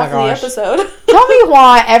like Oh half my of gosh. the episode. Tell me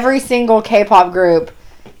why every single K-pop group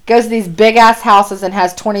goes to these big-ass houses and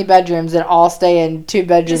has 20 bedrooms and all stay in 2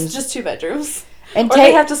 bedrooms. Just 2 bedrooms. And or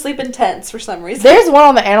they have to sleep in tents for some reason. There's one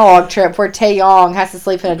on the Analog Trip where Taeyong has to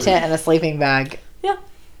sleep in a tent and a sleeping bag. Yeah.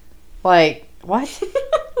 Like, what?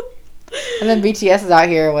 And then BTS is out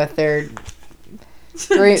here with their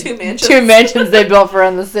 2 mansions. 2 mansions they built for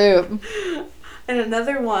In the Soup. And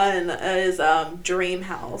another one is Dream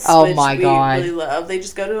House. Oh which my we God. really love. They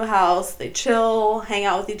just go to a house, they chill, hang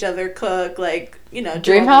out with each other, cook, like, you know. do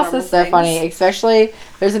Dream all the House normal is so things. funny. Especially,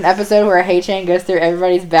 there's an episode where Hae-chan goes through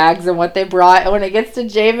everybody's bags and what they brought. And when it gets to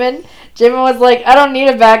Jamin was like, I don't need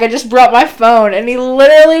a bag. I just brought my phone. And he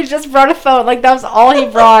literally just brought a phone. Like, that was all he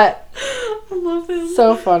brought. I love him.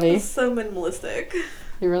 So funny. It's so minimalistic.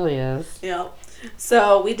 He really is. Yeah.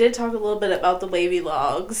 So we did talk a little bit about the wavy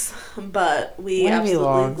logs, but we absolutely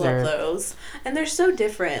love those. And they're so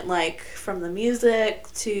different, like from the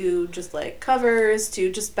music to just like covers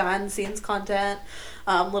to just behind the scenes content,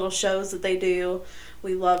 little shows that they do.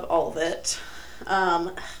 We love all of it.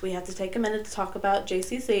 We have to take a minute to talk about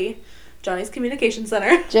JCC, Johnny's Communication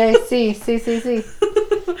Center. JCC.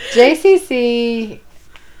 JCC.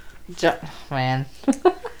 Man.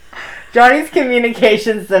 Johnny's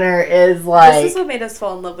Communication Center is like... This is what made us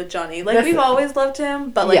fall in love with Johnny. Like, we've always loved him,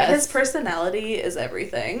 but, like, his personality is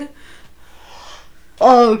everything.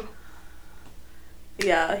 Oh.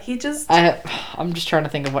 Yeah, he just... I'm just trying to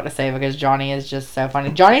think of what to say because Johnny is just so funny.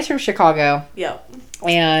 Johnny's from Chicago. Yep.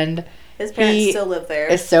 And his parents still live there.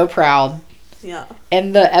 Is so proud. Yeah.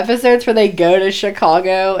 And the episodes where they go to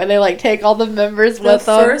Chicago and they like take all the members with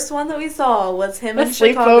them. The first one that we saw was him in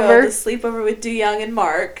Chicago, the sleepover with Doyoung and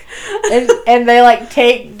Mark. and they like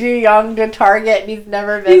take Doyoung to Target and he's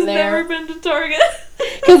never been there. He's never been to Target.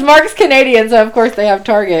 Because Mark's Canadian, so of course they have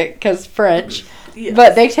Target because French. Yes.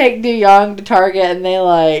 But they take Doyoung to Target and they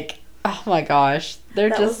like, oh my gosh.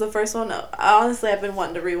 That was the first one. Honestly, I've been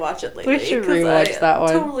wanting to rewatch it lately. We should rewatch that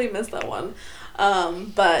one. I totally missed that one.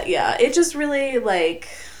 But yeah, it just really, like,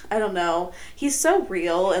 I don't know. He's so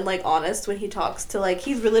real and like honest when he talks to like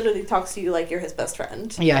he literally talks to you like you're his best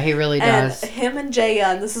friend. Yeah, he really does. And him and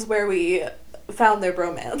Jaehyun, this is where we found their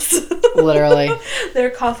bromance. Literally. Their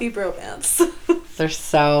coffee bromance. They're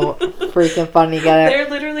so freaking funny together. They're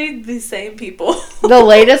literally the same people. The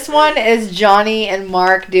latest one is Johnny and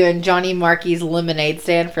Mark doing Johnny Marky's lemonade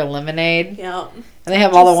stand for lemonade. Yeah. And they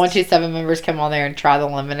have all the 127 members come on there and try the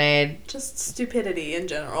lemonade. Just stupidity in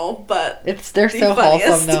general, but they're so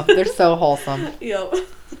wholesome though. They're so wholesome. Yep.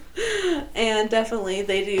 And definitely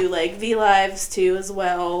they do like V Lives too as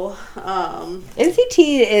well. NCT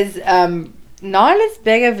is not as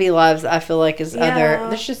big of V Lives I feel like as other.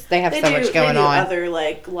 There's just they have so much going on. Other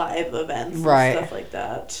like live events and stuff like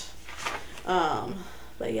that.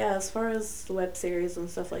 But yeah, as far as the web series and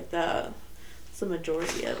stuff like that, it's the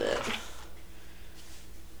majority of it.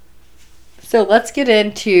 So let's get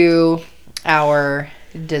into our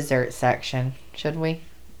dessert section, should we?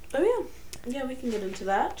 Oh yeah. Yeah, we can get into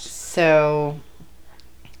that. So,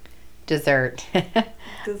 dessert.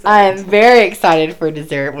 I'm very excited for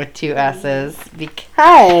dessert with 2 S's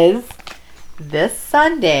because this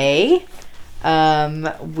Sunday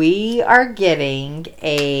we are getting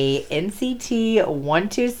a NCT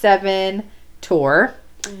 127 tour.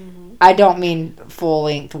 Mm-hmm. I don't mean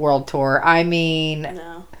full-length world tour. I mean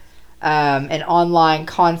an online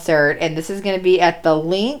concert, and this is going to be at the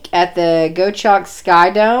Link at the Gocheok Sky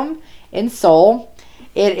Dome in Seoul.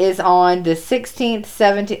 It is on the 16th,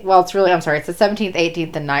 17th. Well, it's the 17th,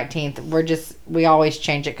 18th, and 19th. We always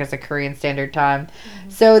change it because of Korean Standard Time. Mm-hmm.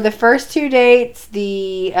 So the first 2 dates,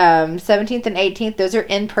 the 17th and 18th, those are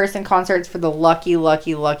in-person concerts for the lucky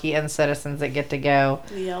citizens that get to go.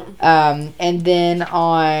 Yep. And then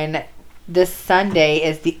on this Sunday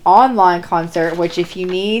is the online concert, which if you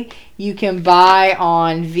need, you can buy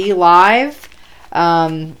on V Live.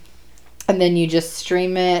 And then you just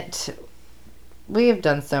stream it. We have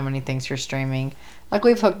done so many things for streaming. Like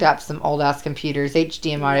we've hooked up some old ass computers,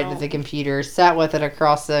 HDMI'd it to the computer, sat with it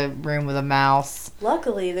across the room with a mouse.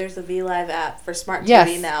 Luckily, there's a V Live app for smart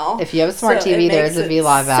TV now. If you have a smart TV, there's a V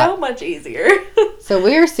Live app. So much easier. So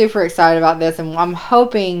we are super excited about this, and I'm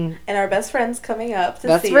hoping. And our best friend's coming up to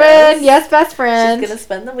best see friend, us. Yes, best friend. She's gonna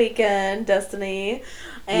spend the weekend, Destiny,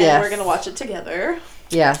 and we're gonna watch it together.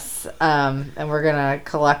 Yes, and we're going to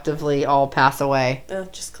collectively all pass away.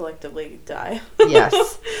 Just collectively die.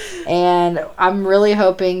 Yes. And I'm really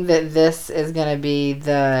hoping that this is going to be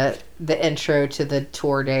the intro to the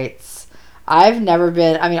tour dates. I've never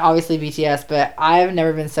been, I mean, obviously BTS, but I've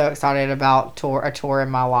never been so excited about a tour in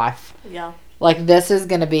my life. Yeah. Like, this is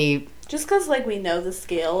going to be... Just because, like, we know the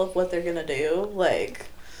scale of what they're going to do, like...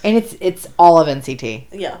 And it's all of NCT.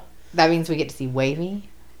 Yeah. That means we get to see Wavy.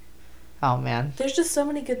 Oh, man. There's just so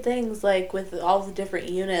many good things, like, with all the different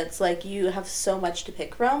units. Like, you have so much to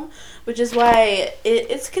pick from, which is why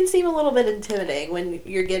it can seem a little bit intimidating when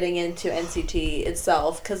you're getting into NCT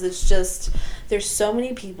itself, because it's just, there's so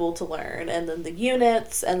many people to learn, and then the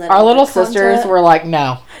units, and then our little sisters were like,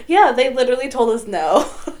 no. Yeah, they literally told us no,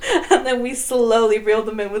 and then we slowly reeled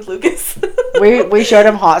them in with Lucas. we showed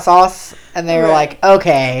them hot sauce, and they were like,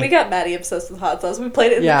 okay. We got Maddie obsessed with hot sauce. We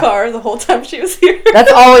played it in the car the whole time she was here.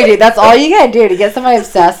 That's all we do. That's all you gotta do to get somebody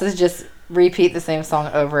obsessed is just repeat the same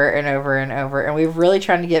song over and over and over. And we're really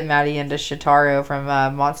trying to get Maddie into Shitaro from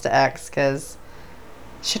Monsta X, because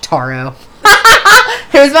Shitaro.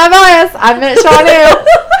 Here's my bias. I meant Shawnee.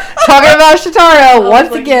 Talking about Shitaro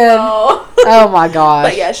once again. No. Oh my gosh.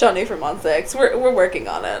 But yeah, Shawnee from Monsta X. We're working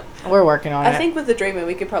on it. We're working on it. I think with the Dreamin'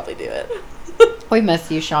 we could probably do it. We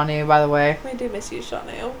miss you, Shawnee, by the way. We do miss you,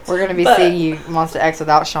 Shawnee. We're going to be seeing you Monsta X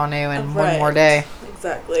without Shawnee in one more day.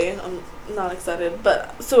 Exactly. I'm not excited,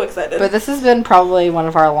 but so excited. But this has been probably one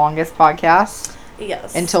of our longest podcasts.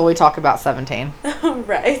 Yes. Until we talk about 17.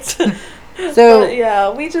 Right. So but yeah,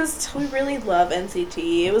 we really love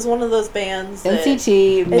NCT. It was one of those bands that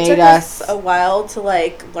NCT made it took us a while to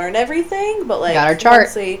like learn everything, but like got our chart.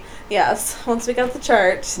 Once we got the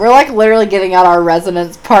chart, we're like literally getting out our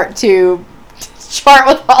Resonance Part 2 chart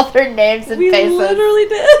with all their names and faces. We literally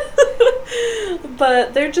did.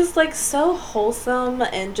 But they're just like so wholesome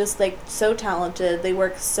and just like so talented. They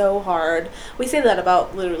work so hard. We say that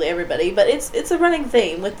about literally everybody, but it's a running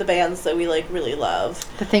theme with the bands that we like really love.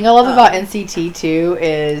 The thing I love about NCT too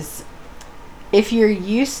is if you're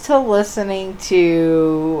used to listening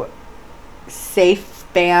to safe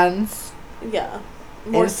bands,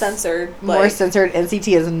 more censored,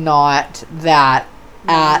 NCT is not that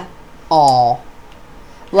at all.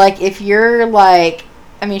 Like, if you're, like,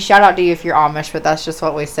 I mean, shout out to you if you're Amish, but that's just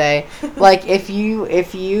what we say. Like, if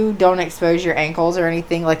you don't expose your ankles or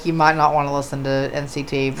anything, like, you might not want to listen to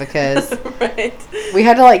NCT because Right. we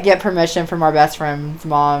had to, like, get permission from our best friend's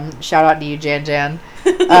mom. Shout out to you, Jan,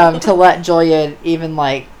 to let Julia even,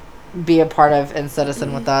 like, be a part of In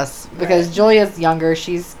Citizen with us because Right. Julia's younger.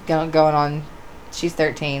 She's going on. She's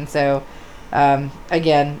 13. So,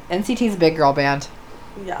 again, NCT's a big girl band.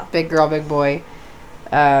 Yeah. Big girl, big boy.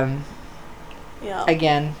 Yeah.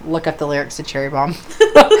 Again, look up the lyrics to Cherry Bomb.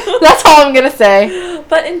 That's all I'm gonna say.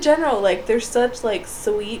 But in general, like, they're such, like,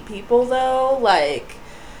 sweet people, though. Like,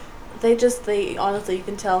 they honestly, you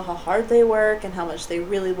can tell how hard they work and how much they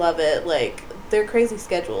really love it. Like, their crazy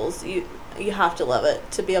schedules, you have to love it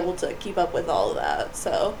to be able to keep up with all of that.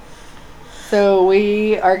 So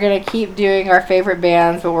we are gonna keep doing our favorite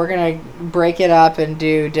bands, but we're gonna break it up and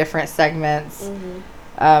do different segments.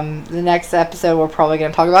 The next episode, we're probably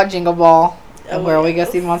gonna talk about Jingle Ball and where we go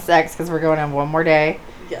see Monsta X because we're going on one more day.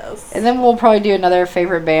 Yes. And then we'll probably do another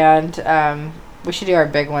favorite band. We should do our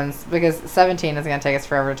big ones because 17 is going to take us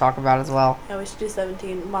forever to talk about as well. Yeah, we should do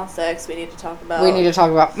 17. Monsta X we need to talk about.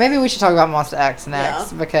 Maybe we should talk about Monsta X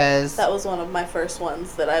next because... That was one of my first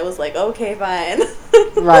ones that I was like, okay, fine.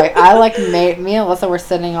 Right. I like, me and Alyssa were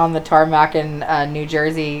sitting on the tarmac in New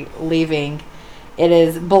Jersey leaving. It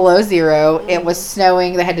is below zero. It was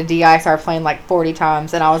snowing. They had to de-ice our plane like 40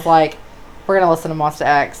 times. And I was like, we're going to listen to Monsta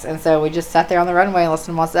X. And so we just sat there on the runway and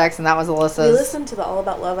listened to Monsta X, and that was Alyssa's. We listened to the All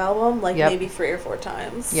About Love album like maybe 3 or 4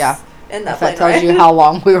 times. Yeah. And that tells you how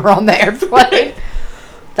long we were on the airplane.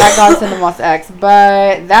 That got us into Monsta X.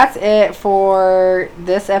 But that's it for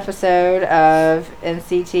this episode of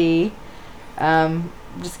NCT. I'm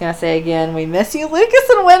just going to say again, we miss you, Lucas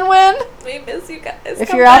and Win-Win. We miss you guys.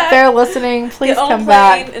 If you're out there listening, please come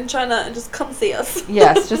back. And trying to just come see us.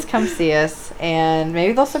 Yes, just come see us. And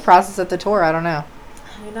maybe they'll surprise us at the tour. I don't know.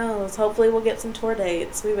 Who knows? Hopefully we'll get some tour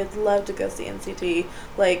dates. We would love to go see NCT,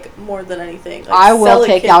 like, more than anything. Like, I will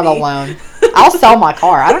take out a loan. I'll sell my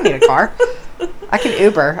car. I don't need a car. I can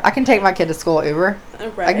Uber. I can take my kid to school Uber.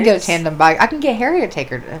 Right. I can get a tandem bike. I can get Harry to take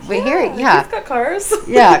her. Harry, yeah. He's got cars.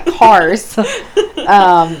 Yeah, cars.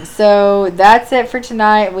 So that's it for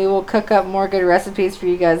tonight. We will cook up more good recipes for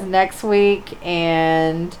you guys next week.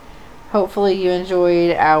 And hopefully you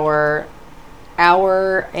enjoyed our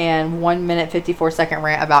hour and 1 minute 54 second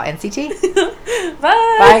rant about NCT.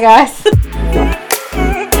 Bye. Bye, guys.